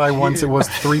walked by once, it was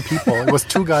 3 people. It was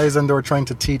 2 guys, and they were trying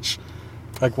to teach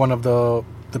like one of the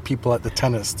people at the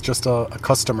tennis, just a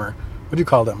customer. What do you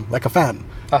call them? Like a fan.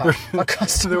 A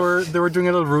customer. They were doing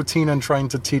a little routine and trying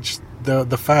to teach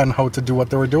the fan how to do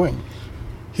what they were doing.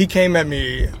 He came at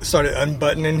me, started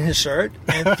unbuttoning his shirt,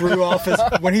 and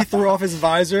when he threw off his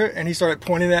visor and he started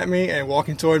pointing at me and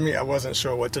walking toward me, I wasn't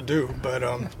sure what to do, but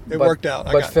it worked out.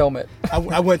 But film it.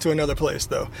 I went to another place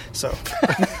though, so.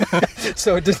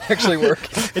 So it didn't actually work.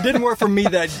 It didn't work for me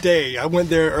that day. I went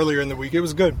there earlier in the week. It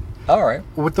was good. All right.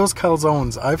 With those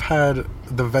calzones, I've had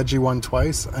the veggie one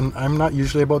twice, and I'm not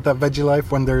usually about that veggie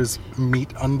life when there's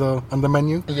meat on the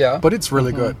menu. Yeah. But it's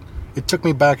really good. It took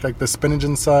me back, like the spinach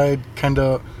inside, kind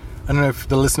of, I don't know if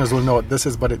the listeners will know what this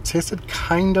is, but it tasted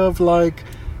kind of like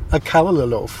a callaloo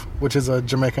loaf, which is a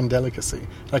Jamaican delicacy,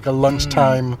 like a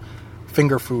lunchtime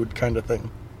finger food kind of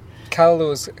thing.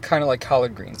 Callaloo is kind of like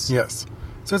collard greens. Yes.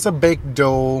 So it's a baked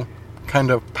dough kind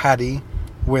of patty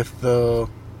with the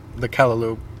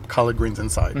callaloo collard greens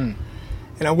inside. And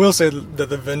I will say that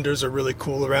the vendors are really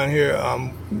cool around here.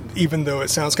 Even though it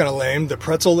sounds kind of lame, the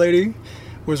pretzel lady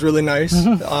was really nice.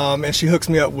 And she hooks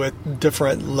me up with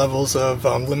different levels of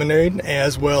lemonade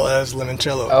as well as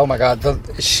limoncello. Oh my God,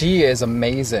 she is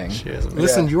amazing. She is amazing.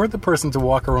 Listen, you're the person to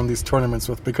walk around these tournaments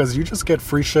with because you just get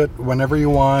free shit whenever you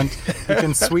want. You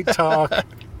can sweet talk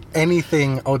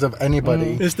anything out of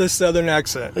anybody. It's the southern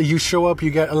accent. You show up,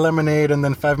 you get a lemonade, and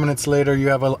then 5 minutes later you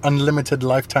have an unlimited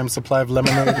lifetime supply of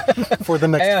lemonade for the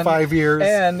next 5 years.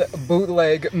 And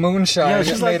bootleg moonshine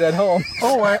made at home.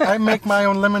 Oh, I make my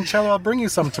own limoncello. I'll bring you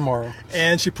some tomorrow.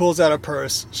 And she pulls out a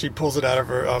purse. She pulls it out of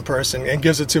her purse and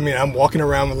gives it to me. And I'm walking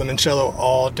around with limoncello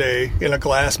all day in a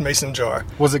glass mason jar.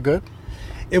 Was it good?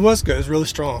 It was good. It was really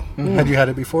strong. Had you had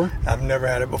it before? I've never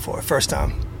had it before. First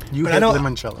time. You had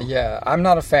limoncello. Yeah, I'm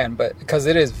not a fan, but because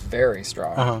it is very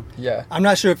strong. Yeah, I'm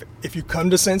not sure if you come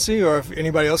to Cincy or if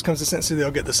anybody else comes to Cincy,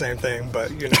 they'll get the same thing.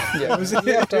 But you know,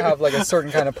 you have to have like a certain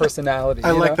kind of personality.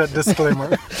 I like that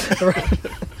disclaimer.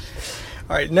 All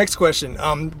All right, next question.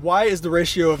 Why is the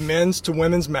ratio of men's to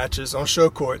women's matches on show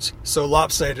courts so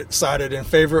lopsided in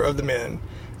favor of the men,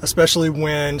 especially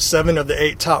when 7 of the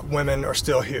 8 top women are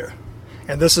still here?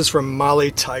 And this is from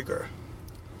Molly Tiger.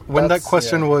 When that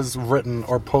question was written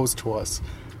or posed to us,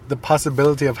 the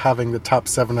possibility of having the top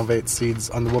 7 of 8 seeds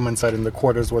on the women's side in the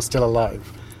quarters was still alive.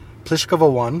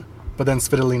 Pliskova won, but then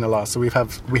Svitolina lost, so we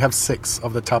have 6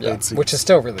 of the top 8 seeds. Which is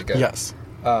still really good. Yes.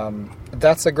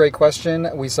 That's a great question.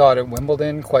 We saw it at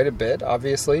Wimbledon quite a bit,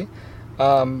 obviously.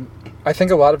 I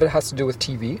think a lot of it has to do with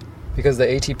TV, because the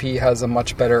ATP has a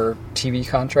much better TV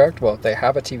contract. Well, they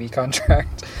have a TV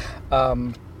contract.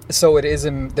 So it is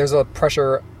there's a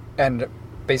pressure and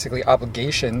basically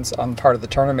obligations on part of the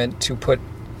tournament to put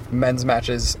men's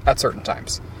matches at certain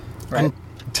times. Right? And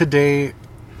today,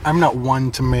 I'm not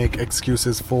one to make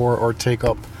excuses for or take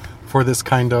up for this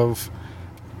kind of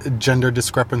gender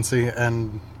discrepancy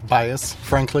and bias,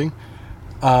 frankly.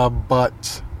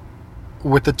 But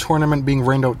with the tournament being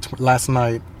rained out last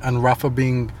night and Rafa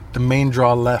being the main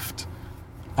draw left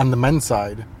on the men's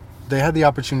side, they had the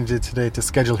opportunity today to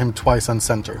schedule him twice on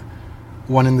center.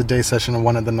 One in the day session and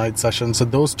one in the night session. So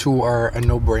those two are a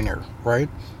no-brainer, right?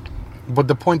 But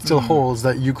the point still holds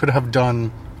that you could have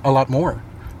done a lot more.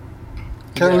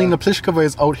 Karolina Pliskova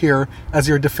is out here as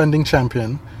your defending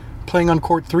champion, playing on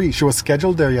court 3. She was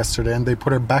scheduled there yesterday, and they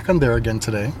put her back on there again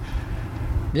today.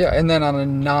 Yeah, and then on a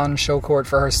non-show court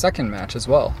for her second match as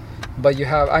well. But you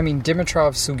have,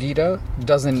 Dimitrov-Sugita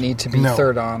doesn't need to be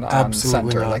third on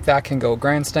center. Not. Like, that can go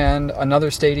grandstand,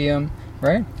 another stadium,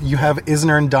 right? You have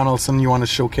Isner and Donaldson. You want to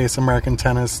showcase American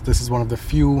tennis. This is one of the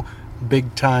few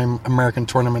big-time American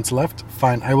tournaments left.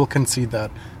 Fine, I will concede that.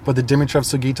 But the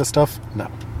Dimitrov-Sugita stuff, no.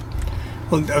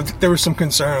 Well, there was some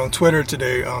concern on Twitter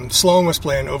today. Sloane was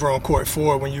playing over on court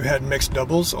 4 when you had mixed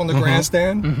doubles on the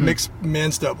grandstand. Mixed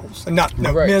men's doubles.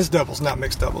 Men's doubles, not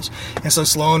mixed doubles. And so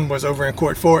Sloane was over in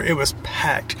court 4. It was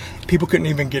packed. People couldn't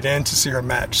even get in to see her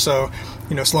match. So,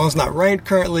 Sloane's not ranked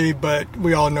currently, but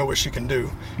we all know what she can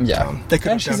do. Yeah.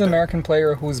 And she's an American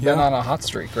player who's been on a hot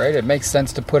streak, right? It makes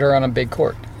sense to put her on a big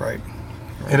court. Right.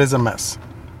 It is a mess.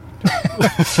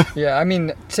 Yeah,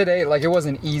 today, it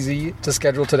wasn't easy to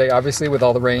schedule today, obviously, with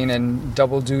all the rain and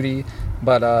double duty.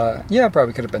 But,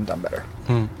 probably could have been done better.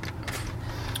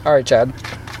 All right, Chad.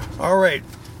 All right.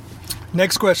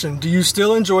 Next question. Do you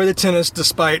still enjoy the tennis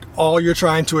despite all you're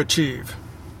trying to achieve?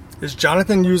 Is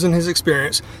Jonathan using his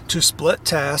experience to split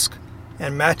tasks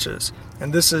and matches?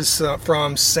 And this is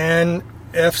from San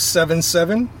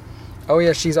F77. Oh,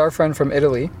 yeah, she's our friend from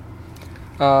Italy.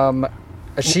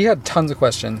 She had tons of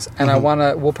questions, and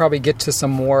we'll probably get to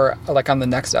some more on the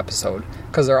next episode,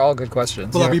 because they're all good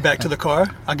questions. Will I be back to the car?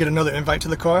 I'll get another invite to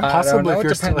the car? Possibly, if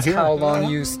you're still here. It depends how long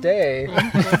you stay.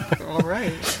 All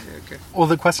right. Okay. Well,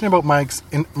 the question about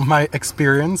my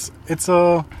experience, it's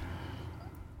I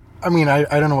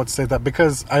don't know what to say to that,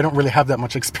 because I don't really have that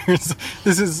much experience.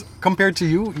 This is, compared to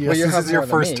you, yes, this is your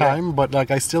first time, but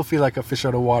I still feel like a fish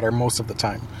out of water most of the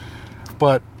time.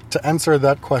 But to answer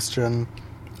that question,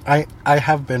 I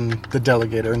have been the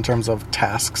delegator in terms of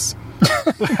tasks.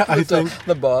 I think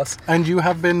the boss. And you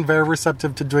have been very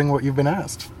receptive to doing what you've been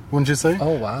asked, wouldn't you say?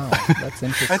 Oh, wow. That's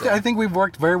interesting. I think we've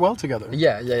worked very well together.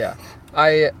 Yeah.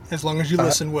 As long as you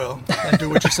listen well and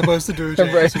do what you're supposed to do,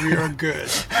 James, we are good.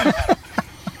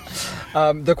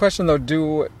 The question,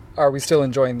 though, are we still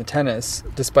enjoying the tennis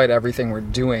despite everything we're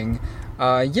doing?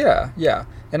 Yeah.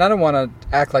 And I don't want to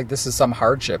act like this is some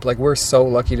hardship. We're so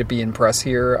lucky to be in press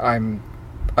here.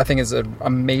 I think it's an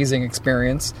amazing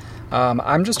experience.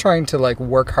 I'm just trying to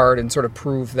work hard and sort of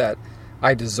prove that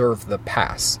I deserve the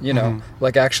pass,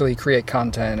 actually create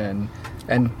content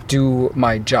and do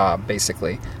my job,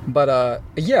 basically. But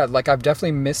I've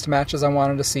definitely missed matches I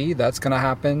wanted to see. That's going to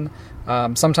happen.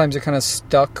 Sometimes you're kind of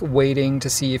stuck waiting to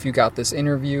see if you got this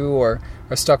interview, or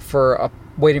stuck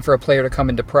waiting for a player to come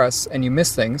into press, and you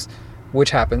miss things,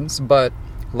 which happens. But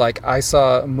I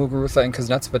saw Muguruza and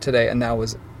Kuznetsova today, and that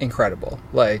was incredible.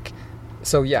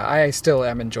 I still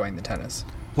am enjoying the tennis.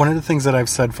 One of the things that I've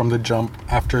said from the jump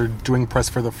after doing press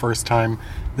for the first time,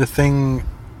 the thing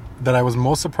that I was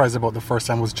most surprised about the first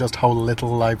time was just how little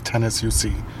live tennis you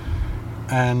see.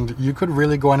 And you could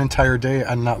really go an entire day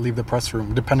and not leave the press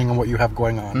room, depending on what you have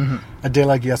going on. A day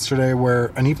like yesterday,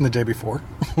 and even the day before,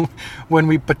 when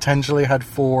we potentially had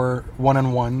 4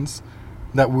 one-on-ones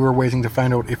that we were waiting to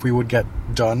find out if we would get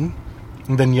done.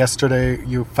 And then yesterday,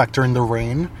 you factor in the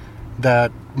rain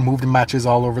that moved matches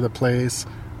all over the place,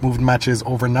 moved matches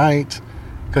overnight,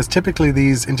 because typically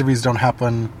these interviews don't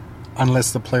happen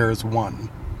unless the players won,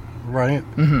 right?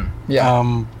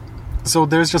 Yeah. So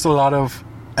there's just a lot of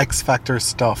X factor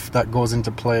stuff that goes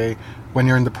into play when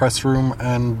you're in the press room,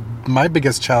 and my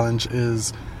biggest challenge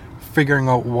is figuring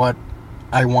out what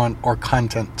I want our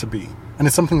content to be. And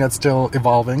it's something that's still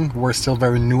evolving. We're still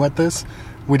very new at this.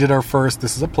 We did our first,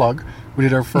 this is a plug, we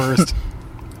did our first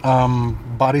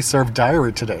body serve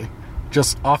diary today.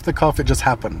 Just off the cuff, it just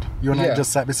happened. You and I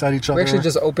just sat beside each other. We actually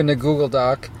just opened a Google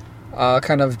Doc,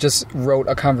 kind of just wrote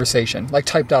a conversation, like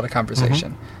typed out a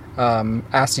conversation.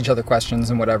 Asked each other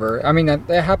questions and whatever. I mean, it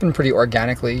happened pretty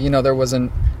organically. You know, there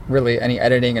wasn't really any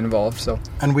editing involved. So,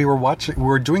 and we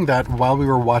were doing that while we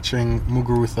were watching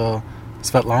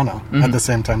Muguruza-Svetlana at the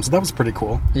same time. So that was pretty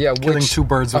cool. Yeah, killing two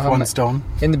birds with one stone.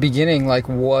 In the beginning, like,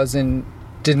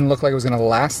 didn't look like it was going to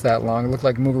last that long. It looked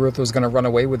like Muguruza was going to run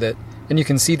away with it, and you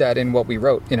can see that in what we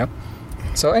wrote. You know.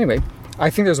 So anyway, I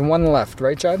think there's one left,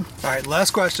 right, Chad? All right,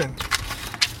 last question.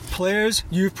 Players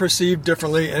you've perceived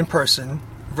differently in person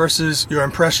versus your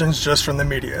impressions just from the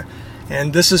media.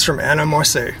 And this is from Anna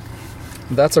Marseille.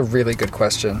 That's a really good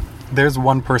question. There's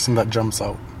one person that jumps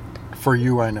out. For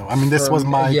you, I know. I mean, this was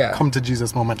my come to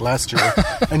Jesus moment last year,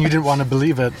 and you didn't want to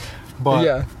believe it. But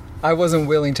yeah, I wasn't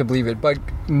willing to believe it. But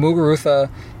Muguruza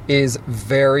is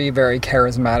very, very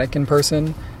charismatic in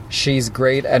person. She's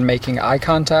great at making eye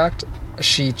contact.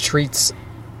 She treats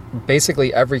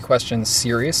basically every question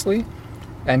seriously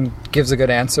and gives a good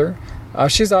answer.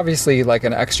 She's obviously like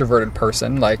an extroverted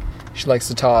person, like she likes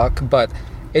to talk, but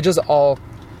it does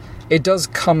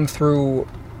come through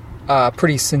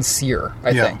pretty sincere,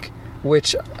 I think,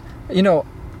 which, you know,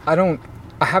 I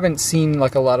haven't seen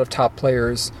like a lot of top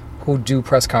players who do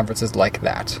press conferences like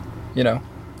that, you know?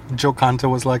 Joe Conta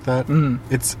was like that.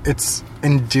 It's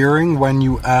endearing when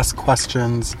you ask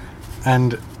questions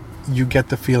and you get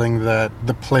the feeling that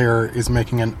the player is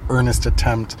making an earnest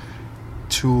attempt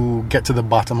to get to the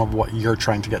bottom of what you're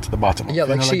trying to get to the bottom of. Yeah,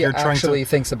 like, she actually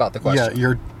thinks about the question.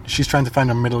 Yeah, she's trying to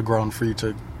find a middle ground for you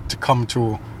to come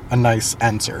to a nice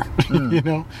answer, you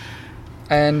know?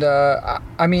 And,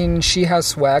 I mean, she has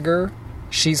swagger.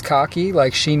 She's cocky.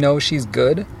 Like, she knows she's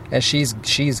good, and she's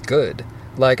good.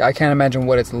 Like, I can't imagine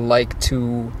what it's like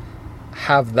to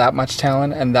have that much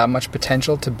talent and that much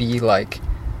potential to be, like,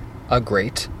 a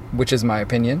great, which is my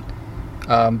opinion.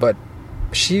 But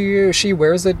she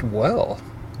wears it well.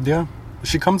 Yeah.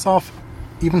 She comes off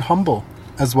even humble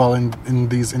as well in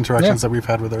these interactions that we've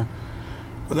had with her.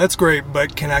 Well, that's great,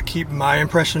 but can I keep my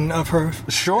impression of her?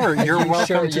 Sure, you're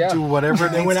welcome to do whatever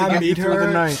it needs to get you through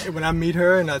the night. When I meet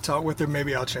her and I talk with her,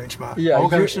 maybe I'll change my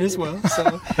impression as well.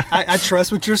 So I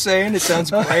trust what you're saying. It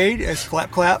sounds great. It's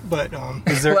clap, clap, but...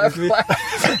 Is there...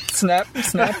 clap.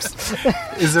 Snaps.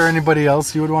 Is there anybody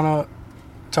else you would want to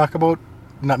talk about?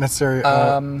 Not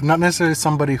necessarily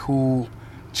somebody who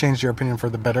changed your opinion for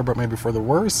the better, but maybe for the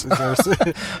worse. Is there?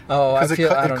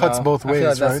 It cuts both ways, I feel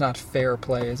like that's right? not fair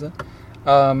play, is it?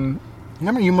 I mean,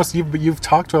 you've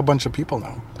talked to a bunch of people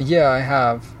now. Yeah, I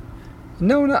have.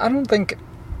 No, I don't think.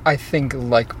 I think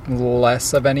like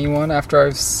less of anyone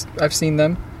after I've seen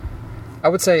them. I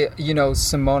would say, you know,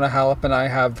 Simona Halep and I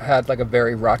have had like a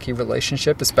very rocky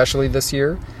relationship, especially this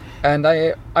year, and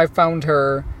I found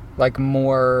her like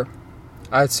more.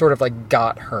 I sort of like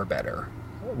got her better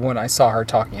when I saw her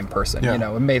talking in person. You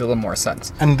know, it made a little more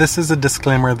sense. And this is a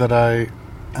disclaimer that I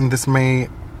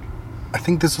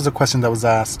think this was a question that was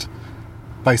asked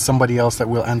by somebody else that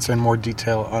we'll answer in more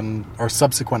detail on our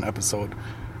subsequent episode.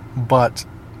 But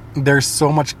there's so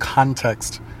much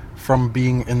context from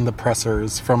being in the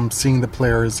pressers, from seeing the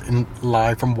players in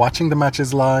live, from watching the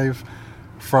matches live,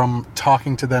 from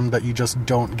talking to them that you just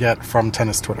don't get from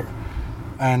tennis Twitter.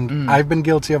 And I've been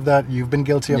guilty of that. You've been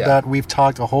guilty of that. We've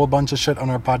talked a whole bunch of shit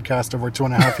on our podcast over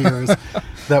 2.5 years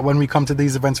that when we come to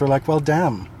these events, we're like, well,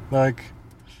 damn. Like,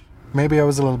 maybe I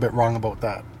was a little bit wrong about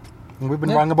that. And we've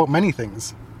been wrong about many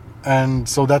things. And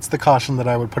so that's the caution that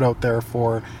I would put out there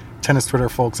for tennis Twitter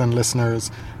folks and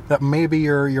listeners, that maybe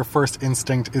your first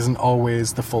instinct isn't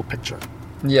always the full picture.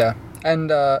 Yeah.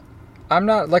 And I'm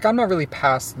not really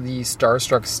past the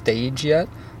starstruck stage yet.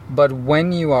 But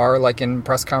when you are, like, in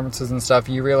press conferences and stuff,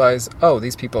 you realize, oh,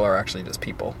 these people are actually just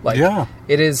people. Like,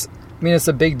 it is, I mean, it's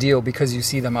a big deal because you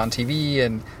see them on TV.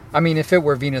 And, I mean, if it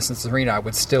were Venus and Serena, I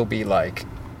would still be, like,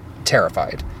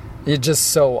 terrified. You're just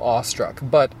so awestruck.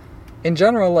 But in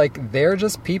general, like, they're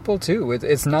just people, too.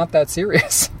 It's not that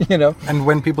serious, you know? And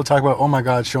when people talk about, oh, my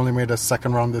God, she only made a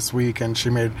second round this week and she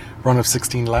made round of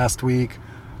 16 last week,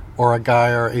 or a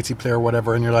guy or AT player or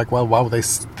whatever, and you're like, well, wow, they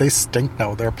stink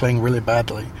now. They're playing really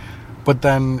badly. But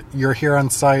then you're here on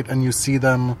site and you see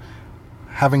them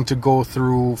having to go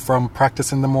through from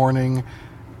practice in the morning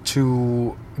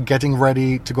to getting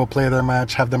ready to go play their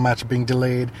match, have the match being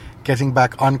delayed, getting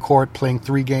back on court, playing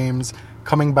 3 games,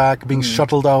 coming back, being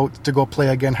shuttled out to go play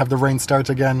again, have the rain start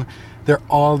again. There are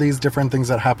all these different things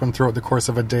that happen throughout the course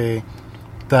of a day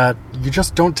that you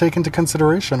just don't take into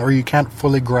consideration or you can't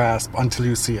fully grasp until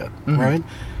you see it, right?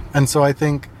 And so I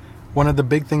think one of the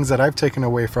big things that I've taken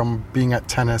away from being at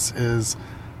tennis is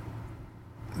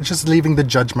just leaving the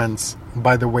judgments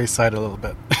by the wayside a little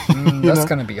bit. That's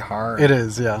going to be hard. It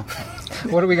is, yeah.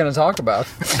 What are we going to talk about?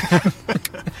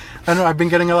 I know I've been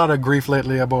getting a lot of grief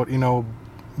lately about,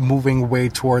 moving way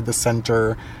toward the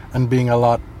center and being a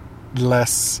lot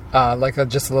less...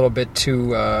 just a little bit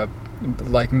too,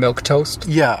 like milk toast?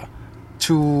 Yeah.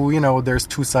 There's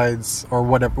two sides or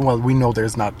whatever. Well, we know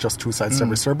there's not just two sides to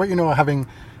every story, but,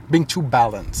 being too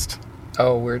balanced.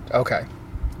 Oh, okay.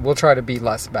 We'll try to be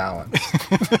less balanced.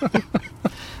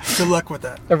 Good luck with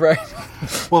that. Right.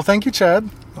 Well, thank you, Chad.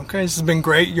 Okay, this has been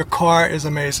great. Your car is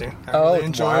amazing. I really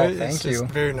enjoy it. Thank you.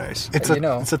 It's very nice. It's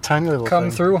a tiny little come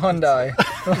thing. through Hyundai.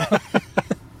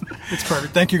 It's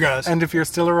perfect. Thank you, guys. And if you're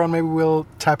still around, maybe we'll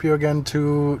tap you again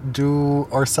to do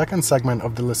our second segment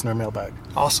of the listener mailbag.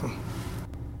 Awesome.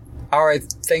 All right.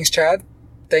 Thanks, Chad.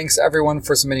 Thanks, everyone,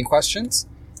 for submitting questions.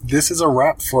 This is a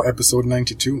wrap for episode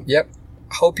 92. Yep.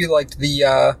 Hope you liked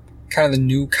the kind of the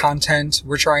new content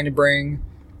we're trying to bring,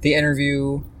 the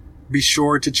interview. Be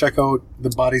sure to check out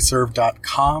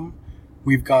thebodyserve.com.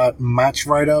 We've got match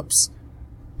write-ups.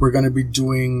 We're going to be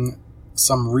doing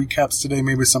some recaps today,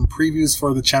 maybe some previews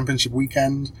for the championship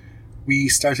weekend. We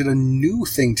started a new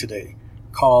thing today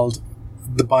called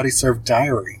the Body Serve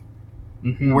Diary,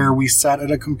 where we sat at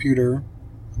a computer.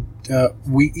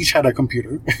 We each had a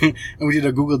computer, and we did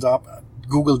a Google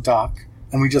Doc,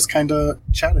 and we just kind of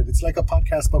chatted. It's like a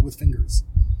podcast, but with fingers.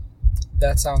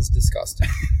 That sounds disgusting.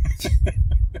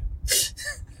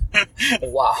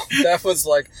 Wow. That was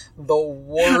like the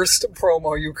worst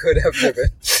promo you could have given.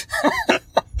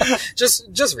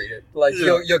 Just read it. Like,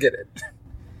 you'll get it.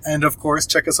 And of course,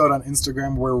 check us out on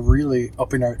Instagram. We're really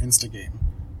upping our Insta game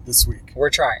this week. We're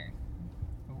trying.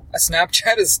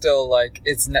 Snapchat is still like,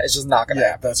 it's just not going to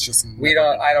happen. That's just...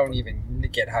 I don't even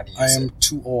get how to use it. I am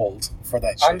too old for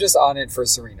that shit. I'm just on it for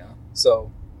Serena.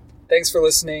 So, thanks for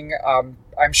listening.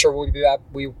 I'm sure we'll be back.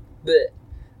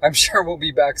 I'm sure we'll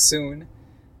be back soon.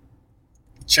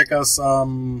 Check us.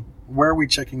 Where are we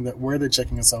checking that? Where are they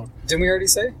checking us out? Didn't we already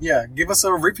say? Yeah, give us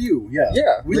a review. Yeah,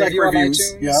 Yeah, we like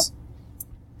reviews. On iTunes. Yeah.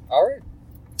 All right.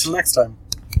 Till next time.